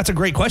think? I think that's a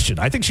great question.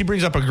 I think she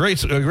brings up a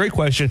great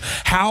question.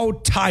 How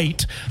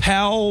tight,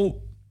 how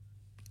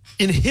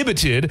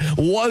inhibited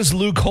was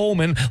Luke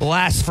Holman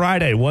last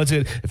Friday? Was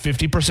it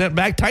 50%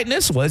 back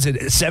tightness? Was it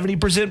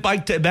 70%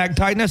 back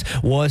tightness?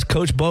 Was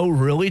Coach Bo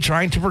really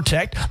trying to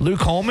protect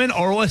Luke Holman,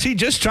 or was he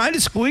just trying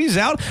to squeeze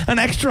out an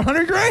extra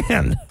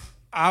 $100,000?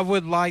 I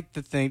would like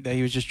to think that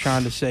he was just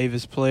trying to save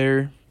his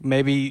player.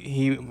 Maybe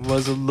he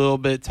was a little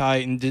bit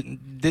tight and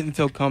didn't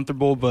feel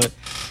comfortable, but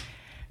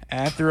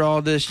after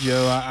all this,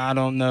 Joe, I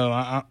don't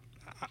know.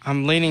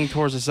 I'm leaning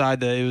towards the side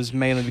that it was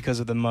mainly because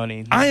of the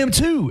money. I am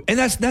too, and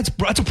that's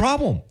a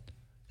problem.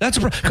 That's a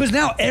problem because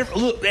now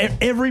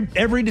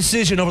every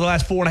decision over the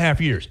last 4.5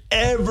 years,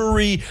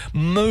 every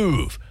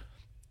move,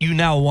 you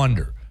now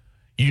wonder.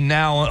 You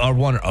now are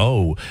wondering,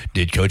 oh,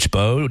 did Coach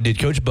Bo?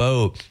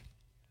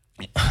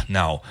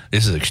 Now,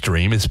 this is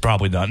extreme. It's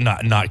probably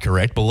not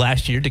correct. But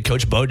last year, did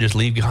Coach Bo just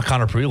leave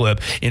Connor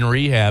Prelip in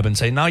rehab and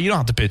say, no, you don't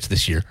have to pitch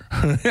this year?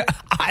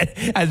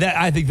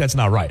 I think that's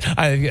not right.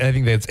 I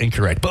think that's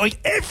incorrect. But like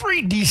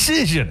every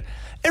decision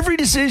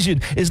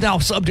is now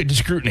subject to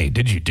scrutiny.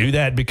 Did you do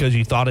that because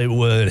you thought it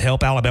would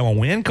help Alabama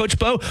win, Coach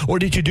Bo? Or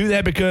did you do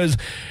that because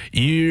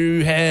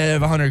you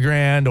have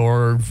 $100,000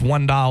 or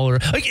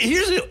 $1? Like,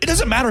 it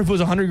doesn't matter if it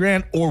was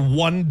 $100,000 or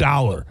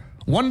 $1.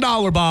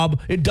 $1, Bob.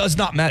 It does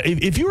not matter.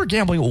 If you were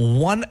gambling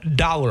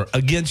 $1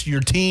 against your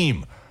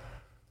team,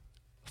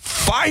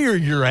 fire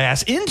your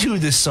ass into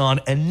the sun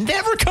and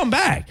never come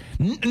back.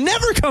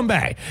 Never come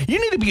back.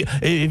 You need to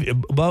be,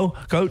 Bo,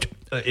 Coach,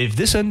 if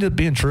this ended up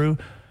being true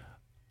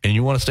and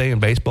you want to stay in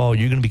baseball,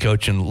 you're going to be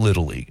coaching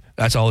Little League.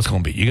 That's all it's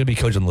going to be. You're going to be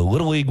coaching the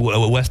Little League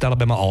West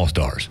Alabama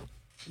All-Stars.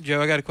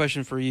 Joe, I got a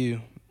question for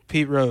you.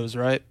 Pete Rose,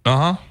 right?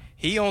 Uh-huh.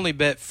 He only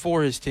bet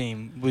for his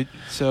team.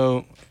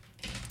 So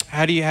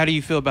how do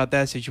you feel about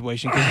that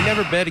situation? Because he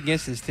never bet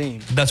against his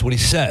team. That's what he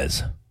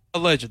says.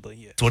 Allegedly,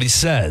 yeah. That's what he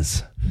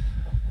says.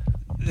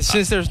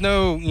 Since there's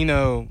no,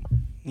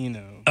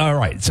 All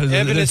right. So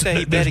evidence that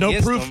he bet there's no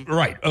against proof. him.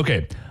 Right.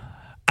 Okay.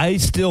 I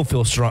still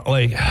feel strong,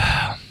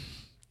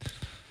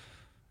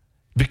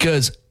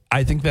 because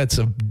I think I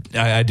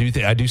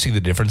do see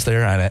the difference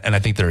there, and I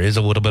think there is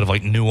a little bit of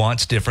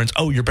nuanced difference.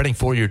 Oh, you're betting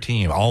for your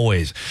team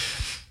always.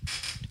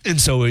 And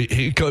so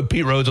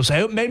Pete Rose will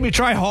say, it made me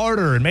try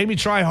harder.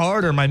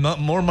 My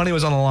more money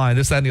was on the line,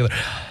 this, that, and the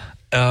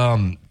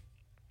other.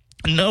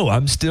 No,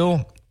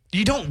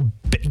 you don't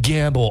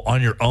gamble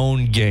on your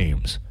own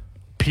games,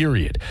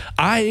 period.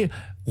 I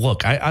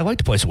like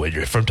to place a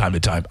wager from time to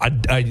time.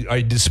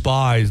 I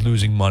despise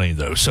losing money,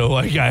 though. So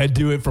I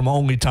do it from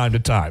only time to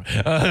time.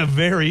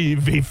 Very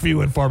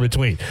few and far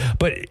between.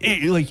 But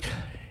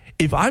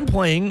if I'm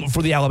playing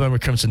for the Alabama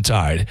Crimson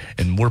Tide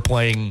and we're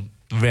playing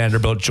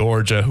Vanderbilt,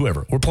 Georgia,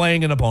 whoever, we're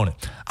playing an opponent,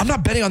 I'm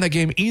not betting on that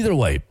game either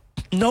way.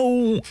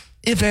 No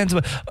ifs, ands,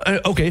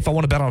 okay, if I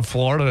want to bet on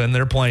Florida and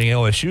they're playing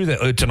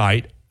LSU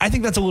tonight, I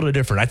think that's a little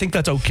different. I think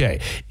that's okay.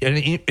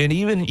 And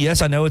even,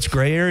 yes, I know it's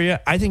gray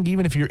area. I think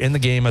even if you're in the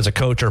game as a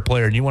coach or a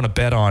player and you want to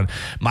bet on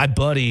my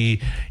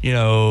buddy,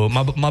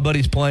 my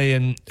buddy's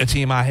playing a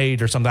team I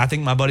hate or something, I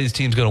think my buddy's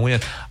team's going to win.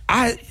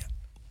 I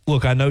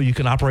know you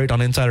can operate on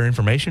insider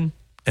information,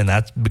 and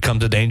that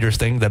becomes a dangerous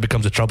thing. That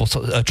becomes a trouble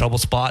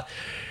spot.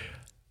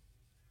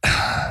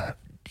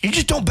 You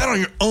just don't bet on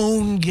your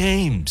own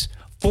games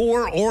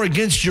for or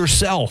against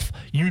yourself.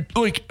 You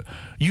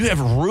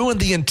have ruined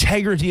the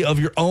integrity of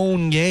your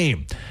own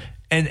game.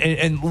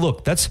 And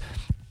look, that's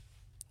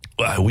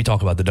we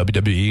talk about the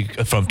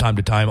WWE from time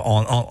to time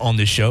on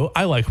this show.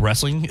 I like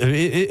wrestling.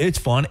 It's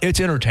fun. It's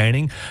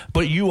entertaining.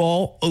 But you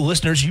all,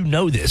 listeners, you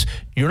know this.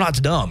 You're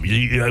not dumb.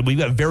 We've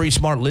got very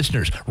smart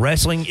listeners.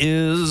 Wrestling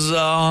is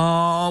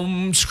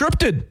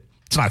scripted.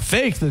 It's not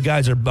fake. The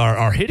guys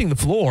are hitting the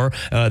floor.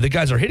 The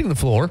guys are hitting the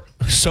floor,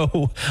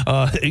 so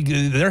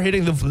they're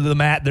hitting the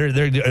mat.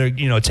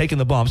 They're taking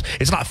the bumps.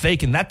 It's not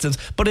fake in that sense,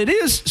 but it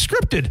is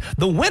scripted.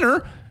 The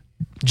winner,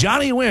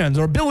 Johnny wins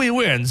or Billy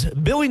wins.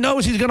 Billy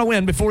knows he's going to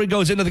win before he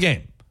goes into the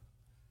game.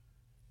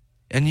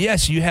 And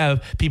yes, you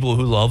have people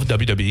who love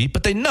WWE,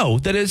 but they know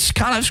that it's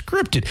kind of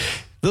scripted.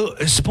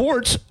 The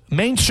sports,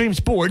 mainstream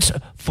sports,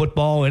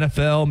 football,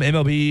 NFL,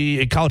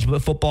 MLB, college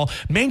football,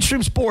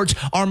 mainstream sports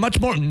are much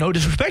more, no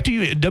disrespect to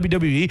you,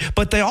 WWE,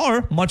 but they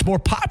are much more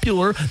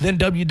popular than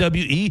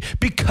WWE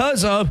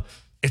because of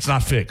it's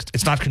not fixed.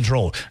 It's not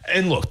controlled.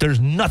 And look, there's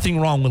nothing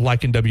wrong with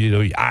liking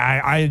WWE.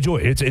 I enjoy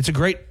it. It's a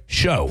great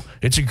show.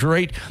 It's a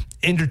great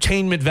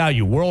entertainment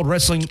value, world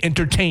wrestling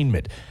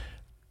entertainment.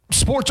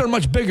 Sports are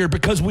much bigger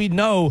because we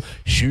know,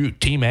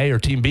 Team A or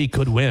Team B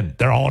could win.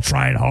 They're all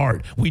trying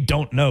hard. We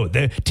don't know.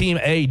 Team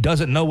A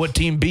doesn't know what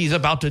Team B is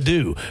about to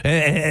do,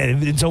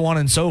 and so on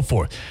and so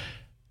forth.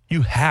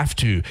 You have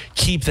to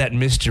keep that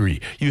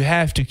mystery. You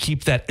have to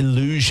keep that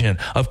illusion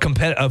of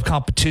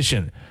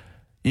competition.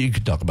 You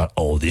could talk about,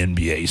 the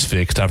NBA's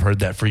fixed. I've heard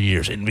that for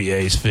years.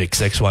 NBA's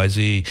fixed,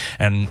 XYZ.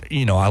 And,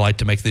 I like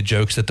to make the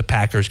jokes that the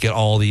Packers get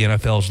all the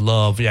NFL's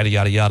love, yada,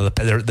 yada, yada.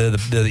 They're the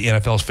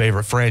NFL's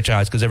favorite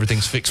franchise because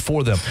everything's fixed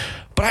for them.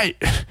 But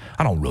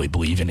I don't really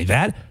believe any of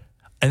that.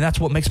 And that's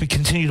what makes me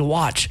continue to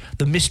watch.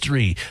 The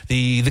mystery,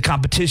 the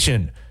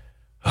competition.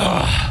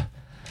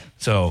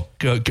 So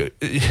go,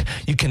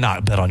 you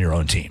cannot bet on your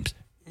own teams.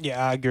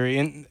 Yeah, I agree.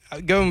 And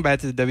going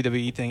back to the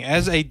WWE thing,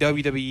 as a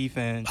WWE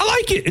fan, I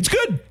like it. It's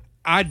good.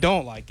 I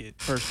don't like it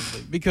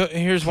personally because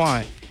here's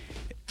why.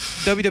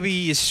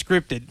 WWE is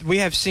scripted. We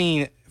have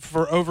seen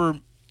for over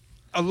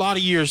a lot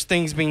of years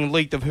things being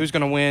leaked of who's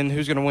going to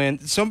win.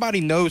 Somebody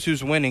knows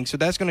who's winning, so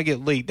that's going to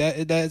get leaked. I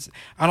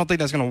don't think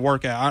that's going to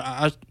work out.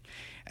 I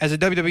as a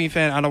WWE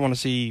fan, I don't want to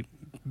see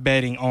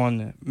betting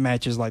on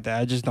matches like that.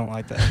 I just don't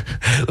like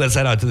that. Let's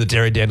head out to the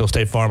Terry Daniel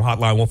State Farm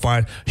Hotline. We'll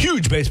find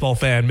huge baseball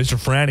fan,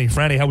 Mr. Franny.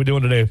 Franny, how we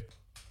doing today?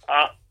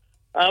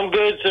 I'm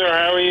good, sir.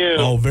 How are you?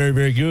 Oh, very,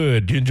 very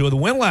good. Did you enjoy the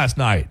win last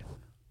night?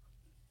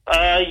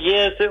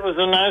 Yes, it was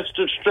a nice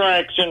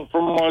distraction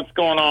from what's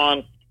going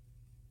on.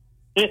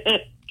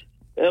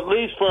 At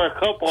least for a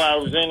couple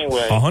hours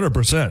anyway.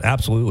 100%.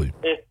 Absolutely.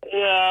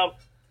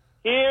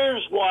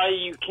 Here's why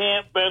you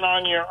can't bet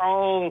on your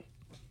own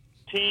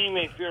team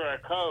if you're a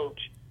coach.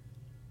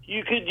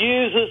 You could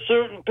use a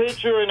certain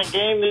pitcher in a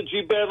game that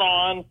you bet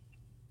on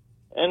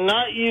and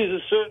not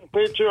use a certain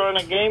pitcher on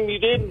a game you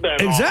didn't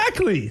bet on.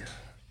 Exactly.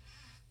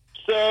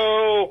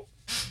 So,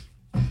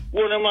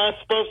 what am I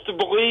supposed to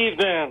believe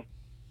then?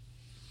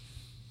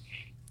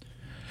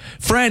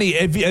 Franny,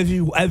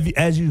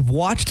 as you've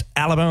watched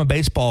Alabama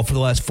baseball for the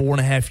last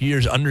 4.5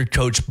 years under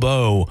Coach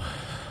Bo,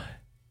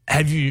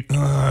 have you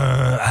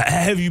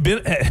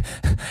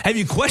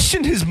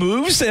questioned his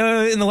moves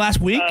in the last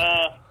week?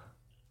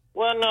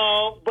 Well,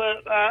 no,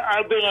 but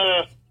I've been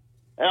an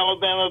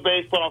Alabama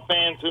baseball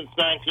fan since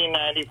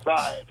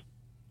 1995.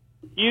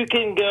 You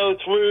can go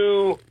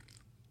through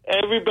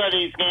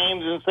everybody's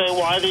games and say,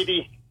 why did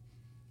he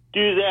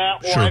do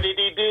that? Sure. Why did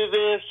he do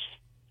this?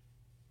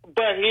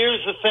 But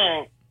here's the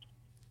thing.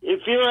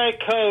 If you're a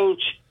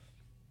coach,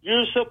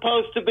 you're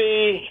supposed to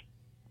be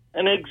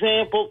an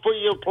example for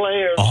your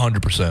players.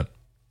 100%.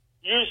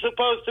 You're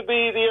supposed to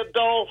be the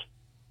adult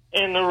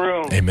in the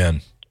room.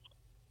 Amen.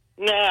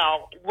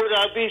 Now, would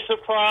I be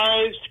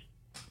surprised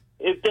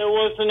if there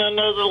wasn't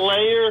another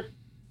layer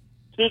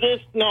to this?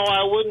 No,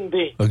 I wouldn't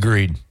be.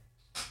 Agreed.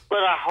 But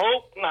I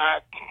hope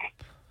not.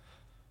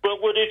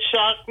 But would it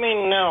shock me?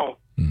 No.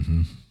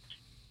 Mm-hmm.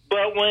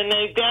 But when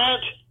they got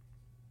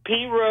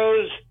Pete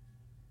Rose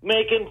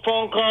making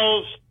phone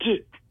calls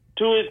to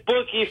his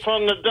bookie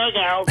from the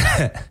dugout,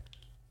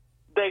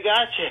 they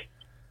got you.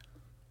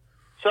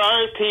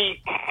 Sorry,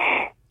 Pete.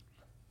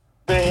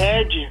 They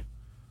had you.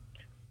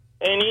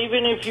 And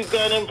even if you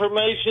got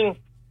information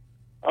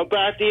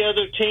about the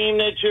other team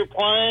that you're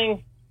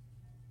playing,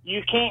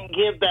 you can't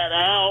give that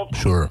out.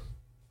 Sure.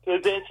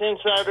 Because it's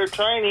insider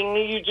training.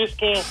 You just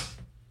can't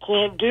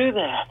do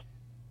that.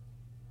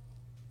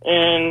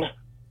 And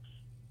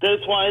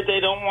that's why they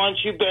don't want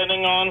you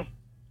betting on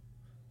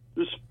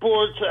the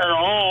sports at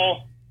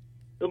all.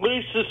 At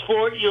least the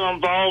sport you're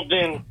involved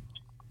in.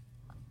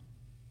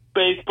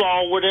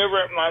 Baseball, whatever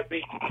it might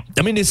be.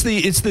 I mean, it's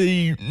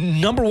the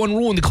number one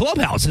rule in the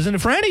clubhouse, isn't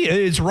it, Franny?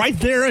 It's right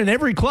there in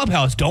every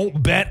clubhouse.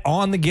 Don't bet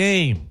on the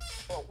game.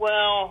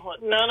 Well,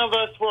 none of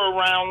us were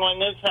around when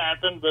this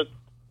happened, but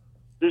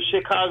the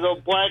Chicago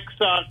Black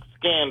Sox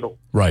scandal.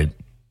 Right.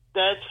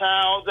 That's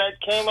how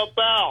that came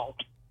about.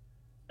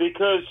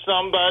 Because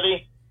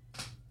somebody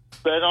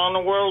bet on the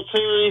World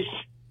Series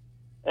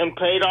and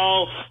paid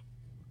off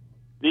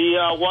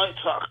the White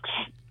Sox.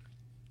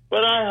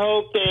 But I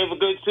hope they have a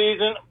good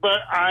season. But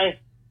I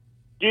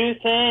do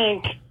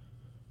think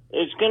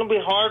it's going to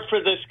be hard for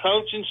this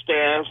coaching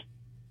staff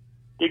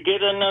to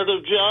get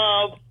another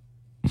job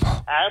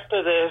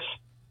after this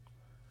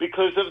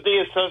because of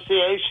the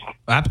association.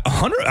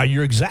 100.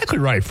 You're exactly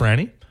right,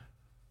 Franny.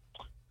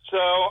 So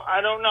I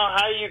don't know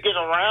how you get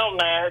around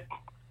that.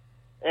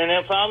 And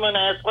if I'm an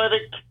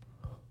athletic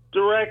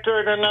director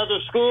at another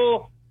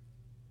school,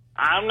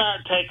 I'm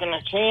not taking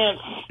a chance.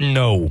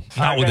 No,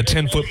 not with a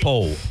 10-foot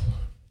pole.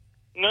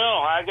 No,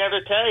 I got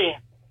to tell you,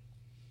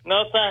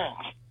 no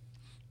thanks.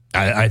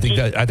 I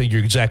think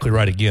you're exactly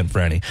right again,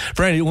 Franny.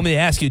 Franny, let me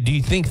ask you: do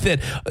you think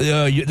that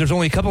there's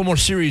only a couple more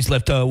series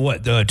left?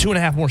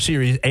 2.5 more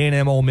series,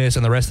 A&M, Ole Miss,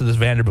 and the rest of this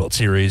Vanderbilt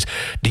series.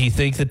 Do you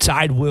think the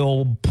Tide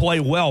will play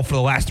well for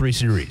the last 3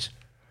 series?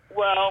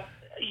 Well,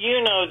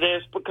 you know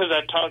this because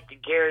I talked to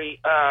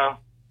Gary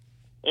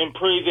in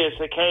previous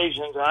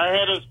occasions. I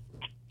had us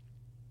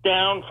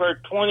down for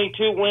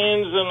 22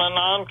 wins in the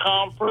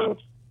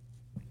non-conference.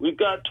 We've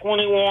got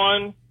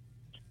 21.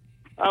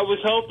 I was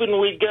hoping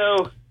we'd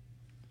go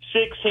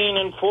 16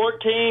 and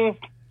 14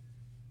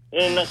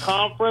 in the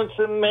conference,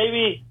 and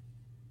maybe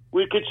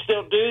we could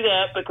still do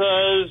that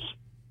because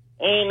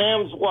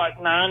A&M's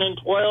 9 and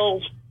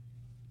 12,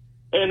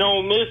 and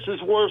Ole Miss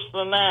is worse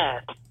than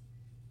that.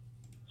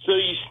 So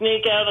you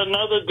sneak out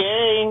another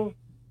game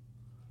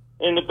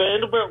in the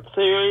Vanderbilt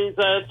series,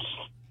 that's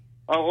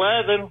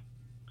 11.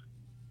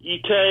 You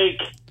take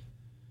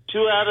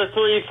 2 out of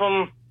 3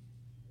 from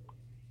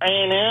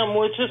A&M,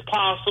 which is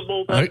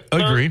possible. That's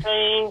I agree.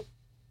 13.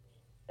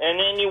 And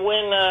then you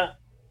win the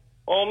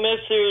Ole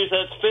Miss series,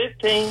 that's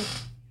 15.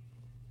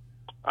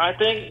 I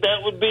think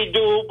that would be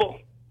doable.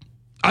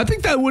 I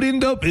think that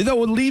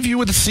would leave you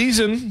with a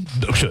season,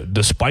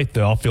 despite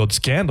the off-field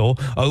scandal,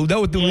 that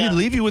would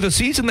leave you with a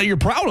season that you're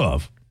proud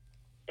of.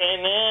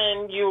 And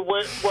then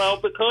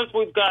because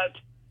we've got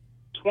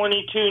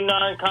 22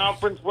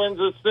 non-conference wins,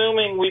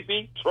 assuming we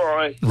beat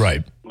Troy.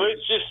 Right.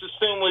 Let's just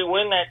assume we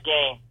win that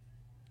game.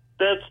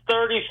 That's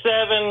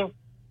 37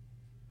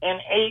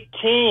 and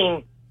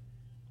 18,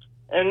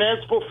 and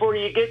that's before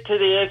you get to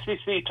the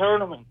SEC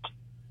tournament.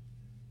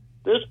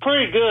 That's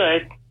pretty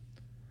good.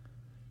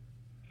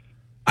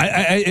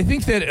 I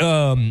think that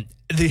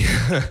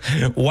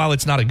while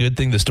it's not a good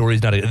thing, the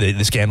story's not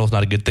the scandal's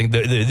not a good thing.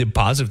 The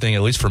positive thing,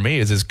 at least for me,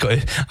 is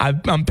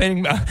I'm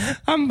paying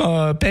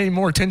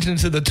more attention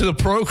to the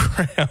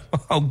program.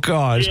 Oh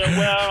gosh. Yeah,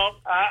 well,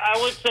 I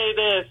would say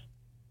this.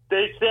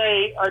 They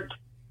say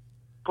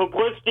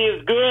publicity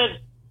is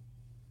good.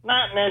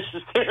 Not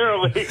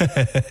necessarily.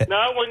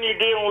 Not when you're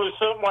dealing with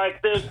something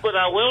like this. But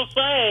I will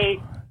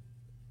say,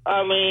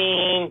 I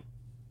mean,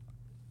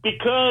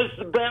 because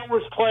the bet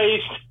was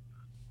placed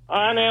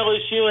on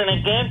LSU and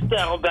against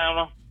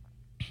Alabama,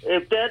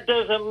 if that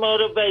doesn't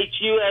motivate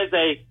you as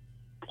a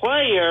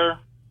player,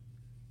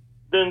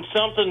 then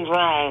something's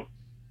wrong.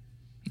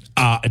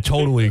 I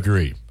totally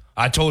agree.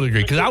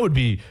 Because I would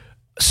be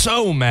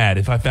so mad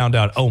if I found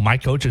out, my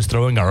coach is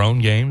throwing our own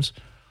games.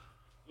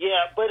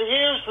 Yeah, but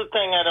here's the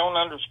thing I don't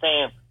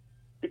understand.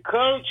 The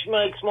coach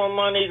makes more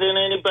money than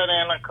anybody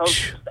on the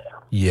coaching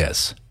staff.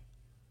 Yes.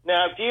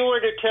 Now, if you were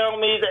to tell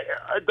me that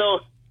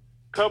the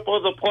couple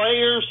of the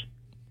players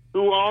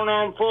who aren't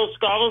on full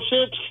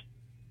scholarships,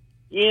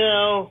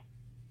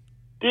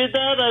 did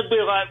that, I'd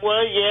be like,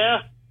 well,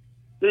 yeah,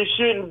 they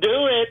shouldn't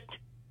do it,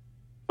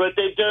 but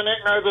they've done it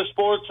in other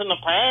sports in the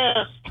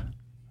past.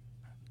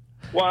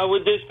 Why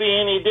would this be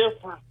any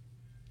different?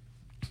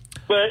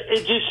 But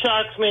it just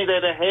shocks me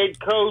that a head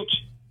coach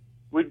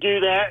would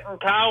do that. And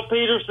Kyle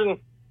Peterson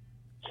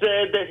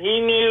said that he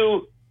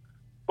knew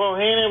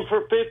Bohannon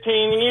for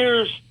 15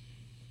 years,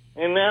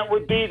 and that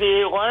would be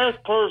the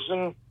last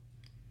person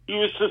he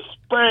was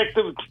suspect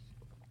of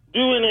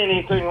doing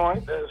anything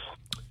like this.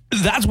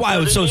 That's why it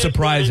was so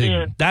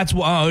surprising. That's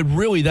why it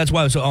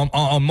was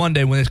on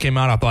Monday when this came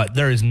out. I thought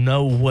there is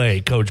no way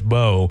Coach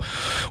Bo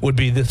would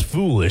be this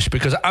foolish,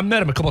 because I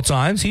met him a couple of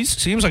times. He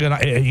seems like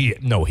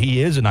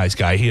he is a nice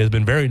guy. He has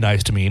been very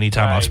nice to me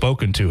anytime I've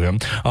spoken to him,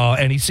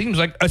 and he seems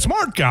like a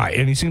smart guy,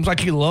 and he seems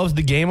like he loves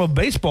the game of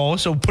baseball.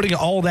 So putting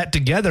all that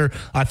together,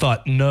 I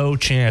thought no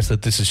chance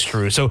that this is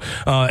true. So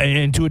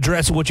and to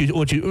address what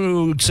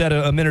you said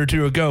a minute or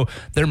two ago,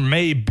 there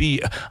may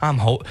be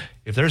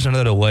if there's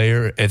another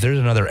layer, if there's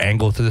another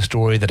angle to the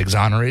story that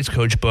exonerates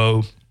Coach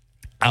Bo,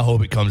 I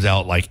hope it comes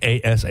out like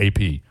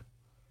ASAP.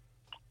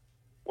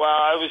 Well,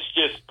 I was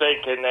just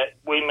thinking that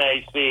we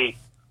may see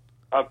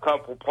a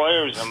couple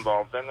players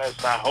involved in this.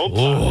 I hope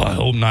not. I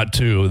hope not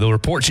too. The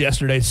reports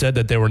yesterday said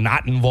that they were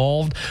not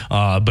involved,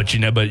 but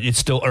it's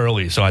still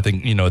early. So I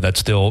think that's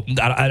still.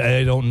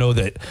 I don't know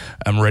that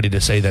I'm ready to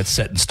say that's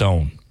set in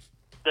stone.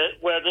 This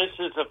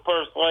is the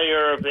first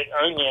layer of the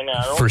onion.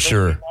 For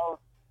sure.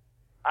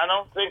 I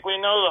don't think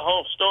we know the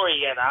whole story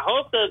yet. I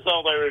hope that's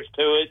all there is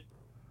to it,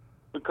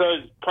 because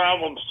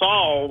problem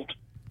solved.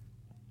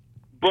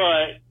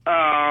 But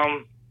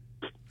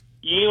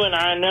you and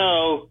I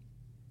know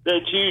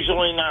that's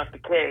usually not the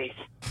case.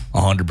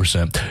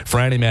 100%.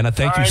 Franny, man, I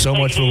thank you so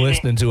much for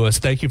listening to us.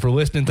 Thank you for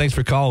listening. Thanks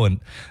for calling.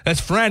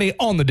 That's Franny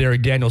on the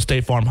Derek Daniels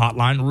State Farm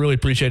Hotline. Really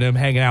appreciate him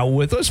hanging out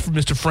with us, for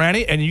Mr.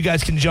 Franny. And you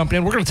guys can jump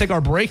in. We're going to take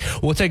our break.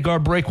 We'll take our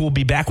break. We'll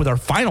be back with our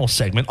final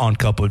segment on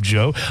Cup of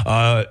Joe.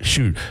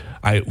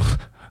 I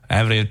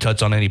haven't even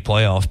touched on any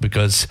playoffs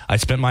because I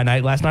spent my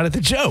night last night at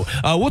the Joe.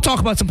 We'll talk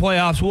about some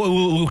playoffs.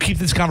 We'll keep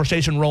this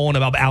conversation rolling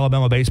about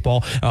Alabama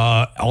baseball,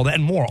 all that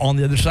and more on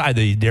the other side.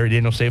 The Derek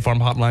Daniels State Farm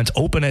Hotline's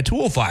open at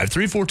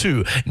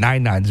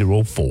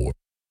 205-342-9904.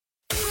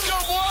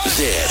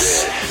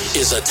 This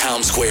is a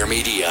Town Square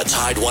Media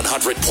Tide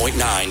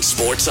 100.9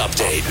 Sports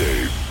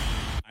Update.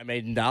 I'm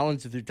Aiden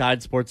Dollins with your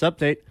Tide Sports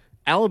Update.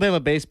 Alabama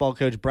baseball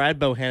coach Brad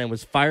Bohannon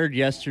was fired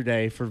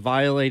yesterday for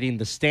violating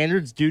the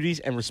standards, duties,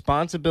 and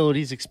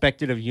responsibilities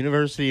expected of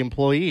university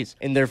employees.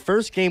 In their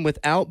first game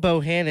without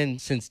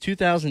Bohannon since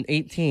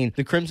 2018,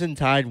 the Crimson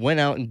Tide went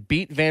out and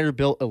beat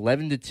Vanderbilt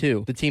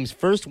 11-2, the team's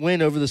first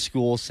win over the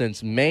school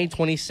since May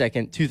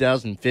 22,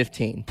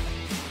 2015.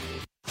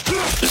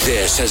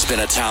 This has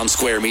been a Town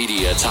Square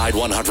Media Tide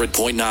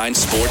 100.9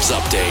 Sports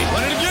Update.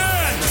 Run it again!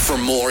 For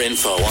more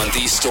info on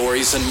these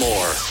stories and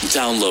more,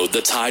 download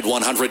the Tide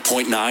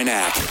 100.9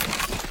 app.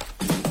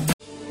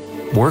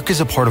 Work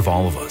is a part of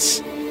all of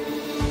us.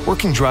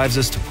 Working drives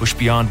us to push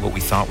beyond what we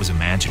thought was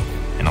imaginable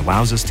and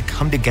allows us to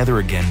come together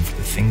again for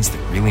the things that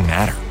really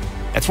matter.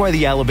 That's why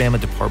the Alabama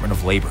Department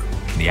of Labor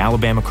And the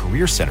Alabama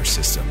Career Center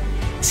system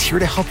is here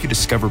to help you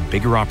discover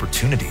bigger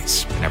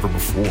opportunities than ever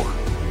before.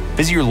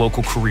 Visit your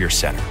local career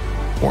center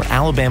or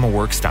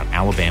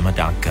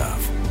alabamaworks.alabama.gov.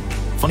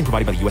 Funding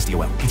provided by the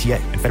USDOL, PTA,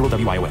 and Federal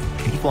WIOA,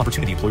 an Equal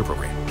Opportunity Employer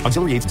Program.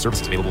 Auxiliary aids and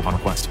services available upon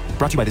request.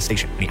 Brought to you by this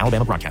station and the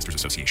Alabama Broadcasters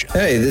Association.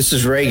 Hey, this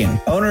is Reagan,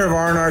 owner of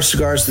R&R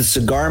Cigars, the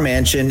Cigar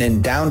Mansion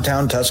in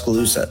downtown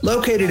Tuscaloosa,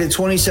 located at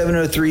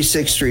 2703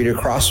 6th Street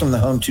across from the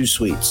Home 2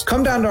 Suites.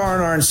 Come down to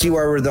R&R and see why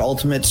we're the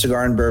ultimate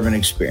cigar and bourbon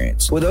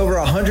experience. With over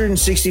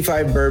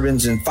 165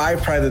 bourbons and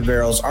 5 private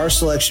barrels, our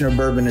selection of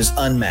bourbon is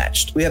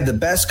unmatched. We have the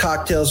best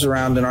cocktails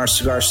around and our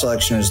cigar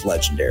selection is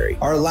legendary.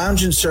 Our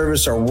lounge and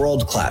service are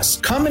world class.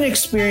 Come and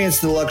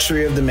experience the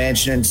luxury of the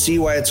mansion and see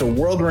why it's a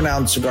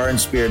world-renowned cigar and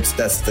spirits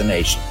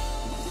destination.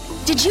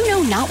 Did you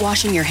know not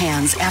washing your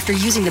hands after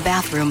using the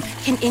bathroom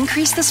can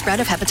increase the spread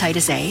of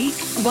hepatitis A?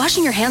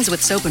 Washing your hands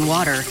with soap and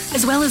water,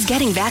 as well as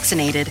getting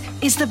vaccinated,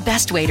 is the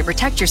best way to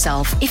protect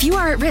yourself if you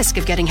are at risk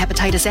of getting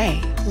hepatitis A.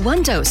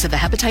 1 dose of the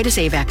hepatitis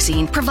A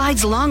vaccine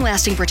provides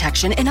long-lasting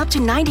protection in up to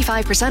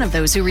 95% of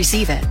those who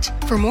receive it.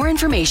 For more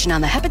information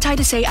on the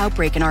hepatitis A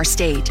outbreak in our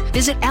state,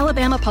 visit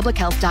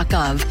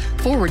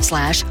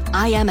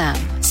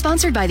alabamapublichealth.gov/IMM.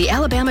 Sponsored by the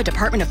Alabama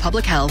Department of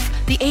Public Health,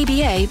 the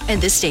ABA,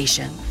 and this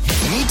station.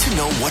 Need to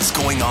know what's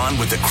going on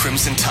with the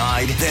Crimson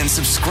Tide? Then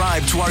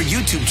subscribe to our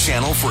YouTube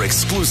channel for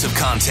exclusive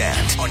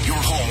content on your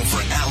home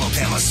for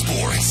Alabama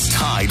sports.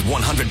 Tide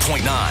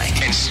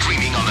 100.9 and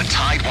streaming on the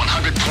Tide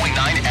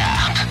 100.9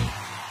 app.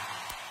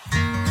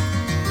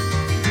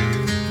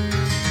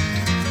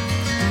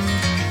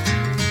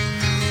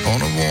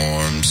 On a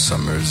warm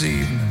summer's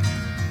evening,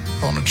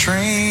 on a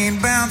train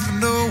bound for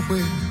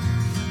nowhere,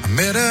 I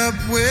met up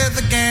with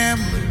a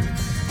gambler.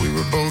 We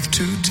were both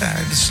too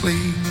tired to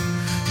sleep,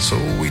 so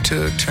we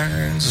took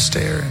turns of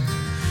staring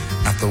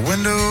out the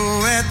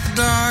window at the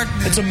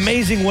darkness. It's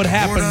amazing what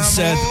happens,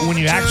 Seth, when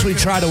you actually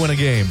try to win a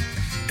game.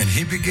 And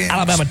he began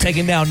Alabama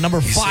taking down number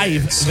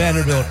 5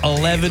 Vanderbilt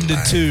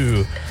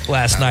 11-2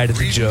 last night at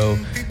the Joe.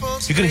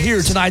 You can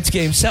hear tonight's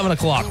game 7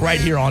 o'clock right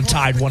here on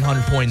Tide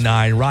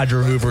 100.9.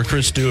 Roger Hoover,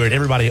 Chris Stewart,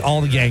 everybody, all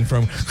the gang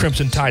from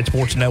Crimson Tide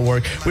Sports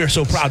Network. We are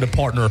so proud to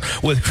partner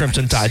with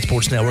Crimson Tide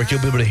Sports Network.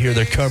 You'll be able to hear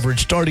their coverage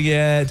starting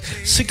at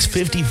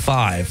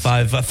 6:55,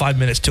 5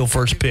 minutes till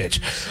first pitch.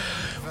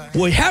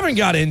 We haven't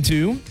got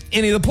into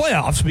any of the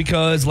playoffs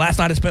because last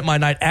night I spent my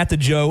night at the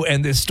Joe,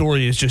 and this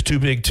story is just too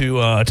big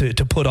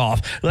to put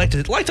off. I like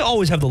to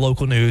always have the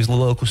local news, the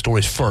local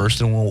stories first,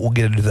 and we'll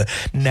get into the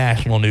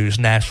national news,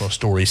 national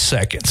stories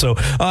second. So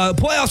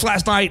playoffs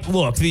last night.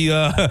 Look,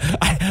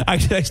 I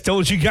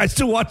told you guys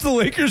to watch the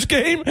Lakers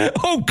game.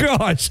 Oh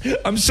gosh,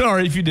 I'm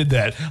sorry if you did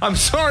that. I'm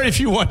sorry if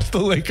you watched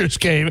the Lakers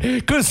game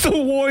because the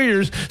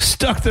Warriors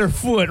stuck their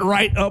foot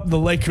right up the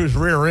Lakers'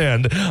 rear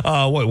end.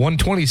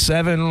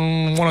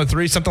 127,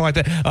 103, something like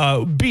that.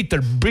 Beat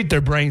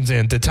their brains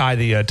in to tie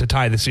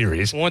the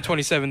series.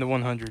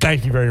 127-100.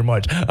 Thank you very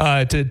much.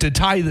 To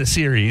tie the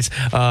series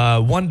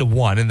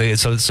 1-1, and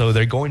so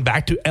they're going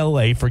back to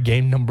LA for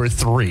game number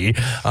 3.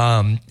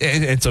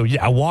 And so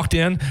yeah, I walked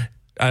in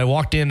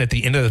at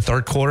the end of the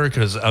third quarter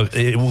because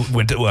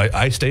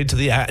I stayed to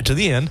the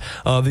end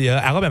of the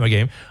Alabama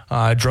game.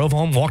 Drove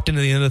home, walked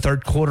into the end of the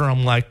third quarter.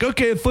 I'm like,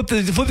 okay, flip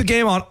the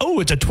game on. Oh,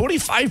 it's a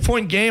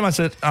 25-point game. I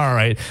said, all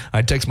right.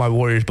 I text my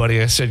Warriors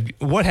buddy. I said,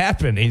 what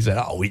happened? He said,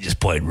 oh, we just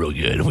played real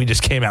good. We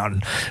just came out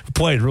and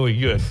played really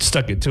good.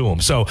 Stuck it to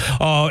them. So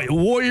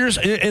Warriors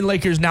and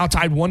Lakers now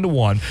tied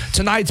 1-1.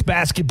 Tonight's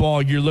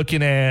basketball, you're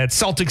looking at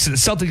Celtics and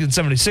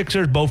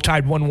 76ers, both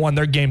tied 1-1.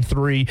 They're game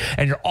 3.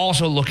 And you're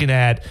also looking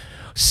at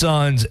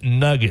Suns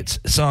Nuggets.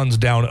 Suns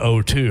down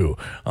 0-2.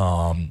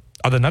 Are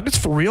the Nuggets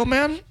for real,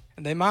 man?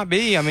 They might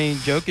be. I mean,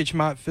 Jokic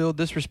might feel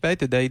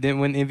disrespected. They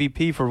didn't win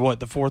MVP for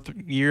the 4th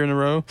year in a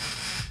row.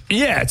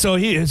 Yeah, so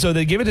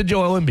they give it to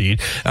Joel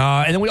Embiid,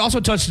 and then we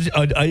also touched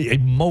a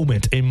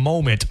moment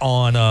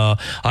on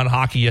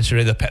hockey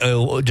yesterday.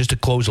 Just to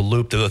close the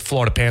loop, the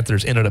Florida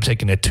Panthers ended up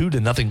taking a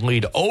 2-0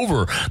 lead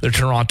over the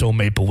Toronto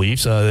Maple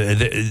Leafs.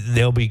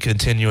 They'll be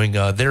continuing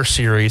their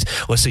series.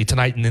 Let's see,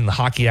 tonight in the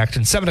hockey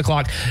action, 7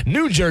 o'clock,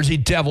 New Jersey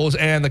Devils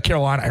and the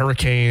Carolina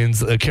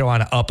Hurricanes.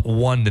 Carolina up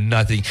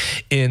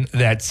 1-0 in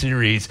that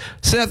series.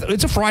 Seth,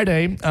 it's a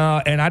Friday,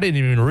 and I didn't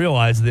even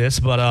realize this,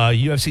 but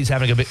UFC's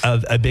having a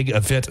big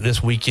event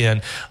this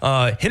weekend.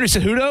 Henry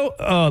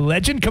Cejudo,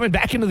 legend, coming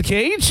back into the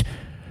cage,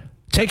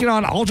 taking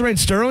on Aljamain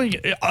Sterling.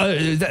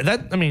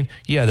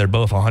 They're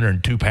both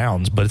 102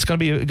 pounds, but it's gonna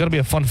be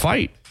a fun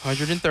fight.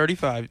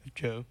 135,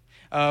 Joe.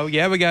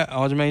 We got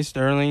Aljamain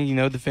Sterling,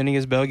 defending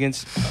his belt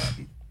against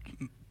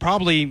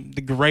probably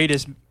the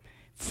greatest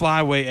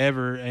flyweight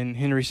ever, and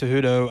Henry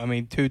Cejudo. I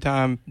mean,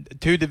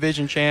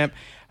 2-division champ.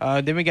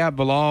 Then we got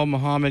Bilal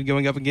Muhammad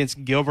going up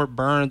against Gilbert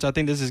Burns. I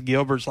think this is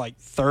Gilbert's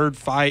 3rd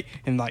fight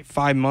in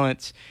 5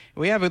 months.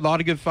 We have a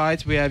lot of good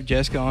fights. We have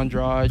Jessica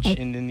Andrade,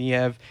 and then we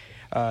have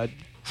a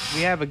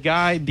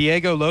guy,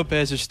 Diego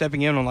Lopez, is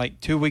stepping in on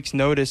 2 weeks'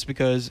 notice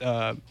because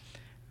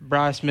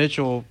Bryce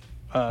Mitchell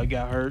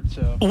got hurt.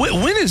 So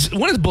when is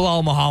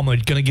Bilal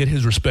Muhammad going to get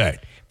his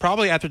respect?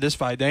 Probably after this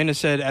fight. Dana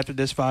said after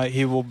this fight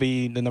he will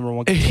be the number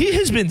one contender. He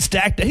has been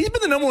stacked. He's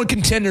been the number one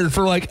contender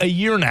for like a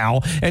year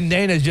now, and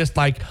Dana's just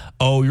like,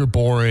 oh, you're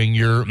boring,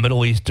 you're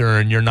Middle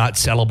Eastern, you're not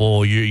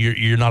sellable,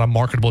 you're not a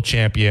marketable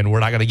champion, we're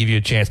not going to give you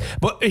a chance.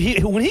 But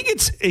when he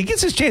gets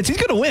his chance, he's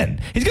going to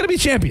win. He's going to be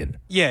champion.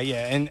 Yeah,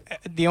 and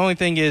the only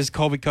thing is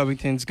Colby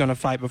Covington's going to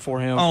fight before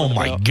him. Oh,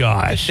 my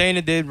gosh.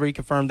 Dana did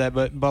reconfirm that,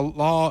 but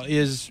Law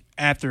is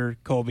after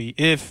Colby.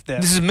 This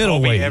is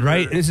middleweight,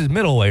 right? This is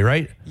middleweight,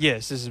 right?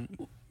 Yes, this is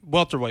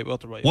welterweight.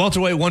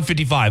 Welterweight,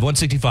 155,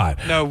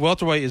 165. No,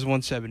 welterweight is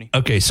 170.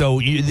 Okay, so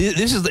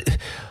this is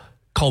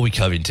Colby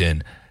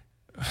Covington.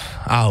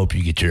 I hope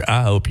you get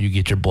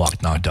your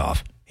block knocked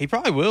off. He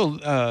probably will.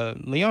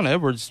 Leon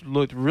Edwards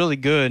looked really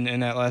good in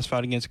that last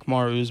fight against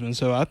Kamaru Usman,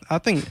 so I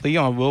think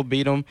Leon will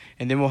beat him,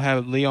 and then we'll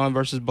have Leon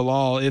versus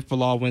Bilal if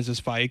Bilal wins this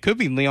fight. It could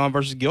be Leon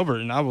versus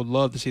Gilbert, and I would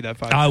love to see that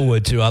fight. I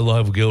would too. I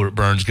love Gilbert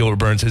Burns. Gilbert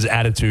Burns, his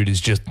attitude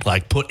is just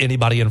like, put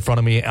anybody in front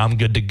of me, I'm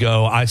good to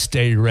go. I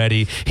stay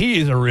ready.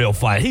 He is a real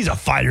fighter. He's a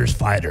fighter's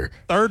fighter.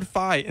 Third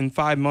fight in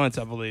 5 months,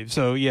 I believe.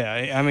 So,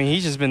 yeah, I mean,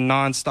 he's just been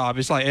nonstop.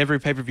 It's like every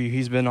pay-per-view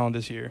he's been on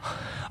this year.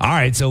 All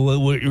right, so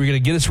we're going to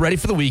get us ready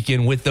for the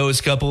weekend with those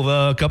couple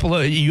of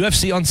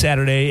UFC on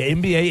Saturday,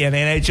 NBA and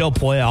NHL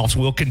playoffs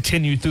will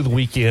continue through the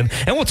weekend,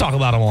 and we'll talk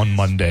about them on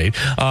Monday.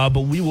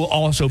 But we will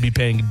also be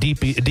paying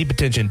deep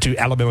attention to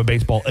Alabama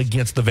baseball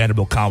against the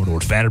Vanderbilt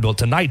Commodores. Vanderbilt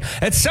tonight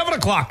at 7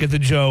 o'clock at the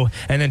Joe,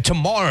 and then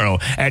tomorrow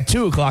at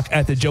 2 o'clock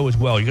at the Joe as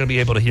well. You're going to be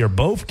able to hear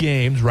both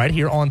games right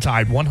here on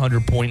Tide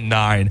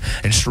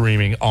 100.9 and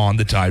streaming on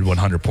the Tide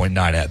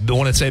 100.9 app. I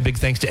want to say a big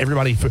thanks to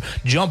everybody for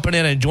jumping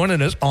in and joining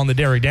us on the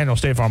Derek Daniel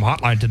State Farm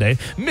Hotline today.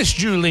 Miss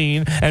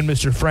Julene and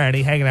Mr.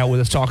 Franny hanging out with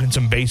us talking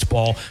some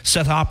baseball.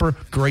 Seth Hopper,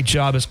 great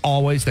job as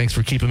always. Thanks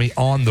for keeping me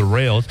on the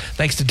rails.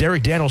 Thanks to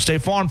Derek Daniel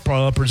State Farm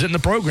presenting the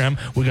program.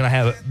 We're going to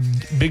have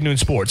Big Noon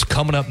Sports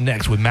coming up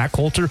next with Matt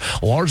Coulter,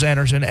 Lars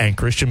Anderson, and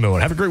Christian Miller.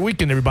 Have a great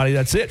weekend, everybody.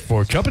 That's it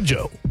for Cup and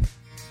Joe.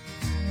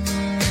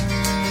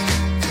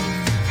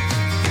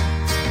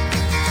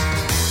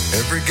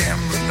 Every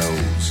gambler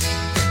knows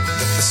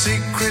that the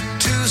secret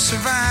to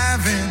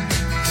surviving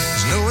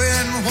is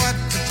knowing what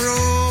to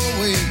throw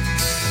away,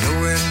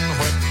 knowing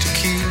what to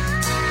keep.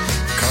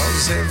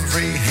 'Cause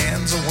every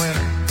hand's a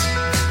winner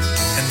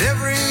and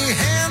every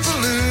hand's a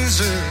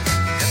loser,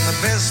 and the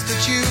best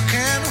that you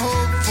can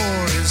hope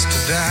for is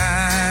to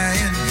die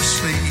in your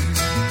sleep.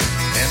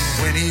 And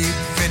when he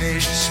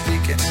finished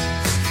speaking,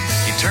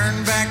 he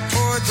turned back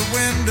toward the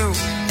window,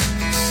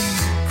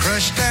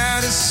 crushed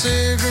out his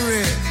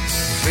cigarette,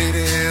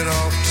 faded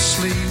off to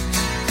sleep.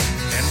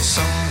 And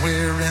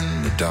somewhere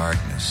in the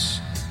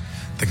darkness,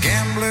 the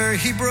gambler,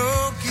 he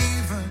broke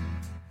even.